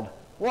rebelled.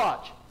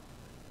 Watch.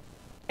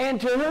 And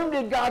to whom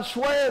did God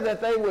swear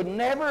that they would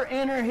never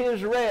enter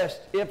his rest,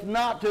 if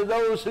not to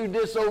those who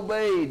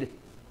disobeyed?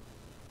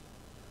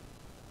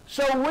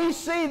 So we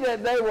see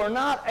that they were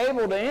not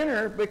able to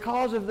enter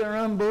because of their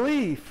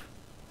unbelief.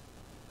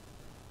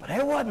 But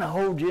it wasn't a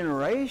whole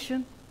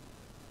generation.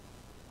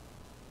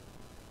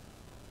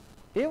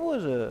 It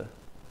was a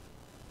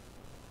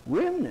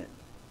remnant.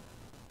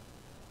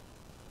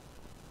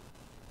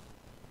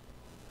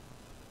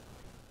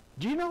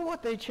 Do you know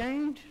what they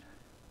changed?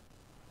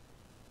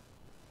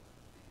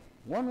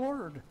 One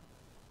word.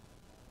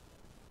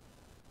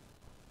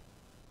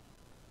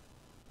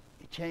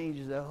 It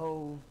changes the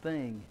whole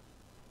thing.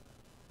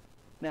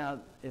 Now,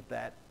 if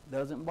that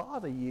doesn't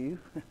bother you,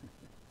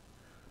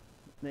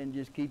 then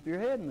just keep your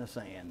head in the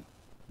sand.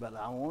 But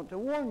I want to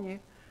warn you,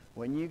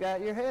 when you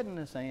got your head in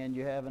the sand,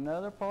 you have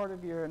another part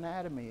of your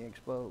anatomy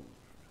exposed.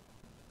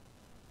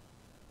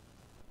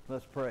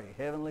 Let's pray.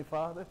 Heavenly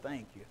Father,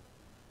 thank you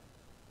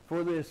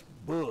for this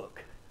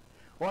book.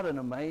 What an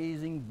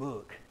amazing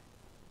book.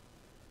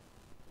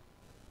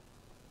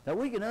 That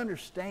we can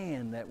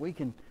understand, that we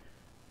can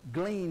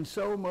glean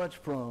so much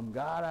from.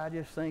 God, I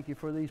just thank you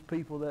for these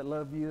people that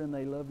love you and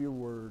they love your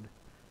word.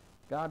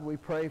 God, we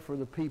pray for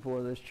the people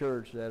of this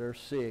church that are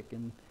sick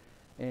and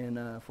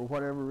for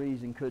whatever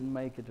reason couldn't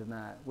make it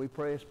tonight. We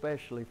pray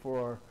especially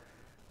for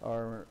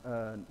our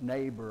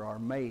neighbor, our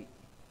mate,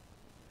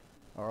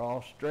 our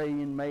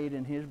Australian mate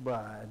and his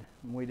bride.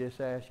 And we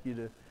just ask you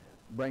to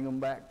bring them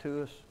back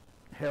to us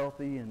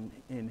healthy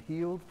and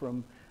healed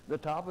from the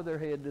top of their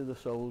head to the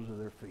soles of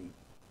their feet.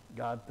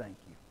 God, thank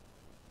you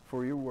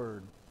for your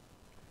word.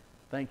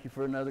 Thank you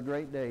for another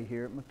great day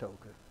here at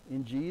Matoaka.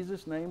 In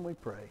Jesus' name we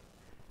pray.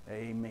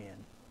 Amen.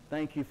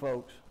 Thank you,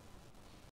 folks.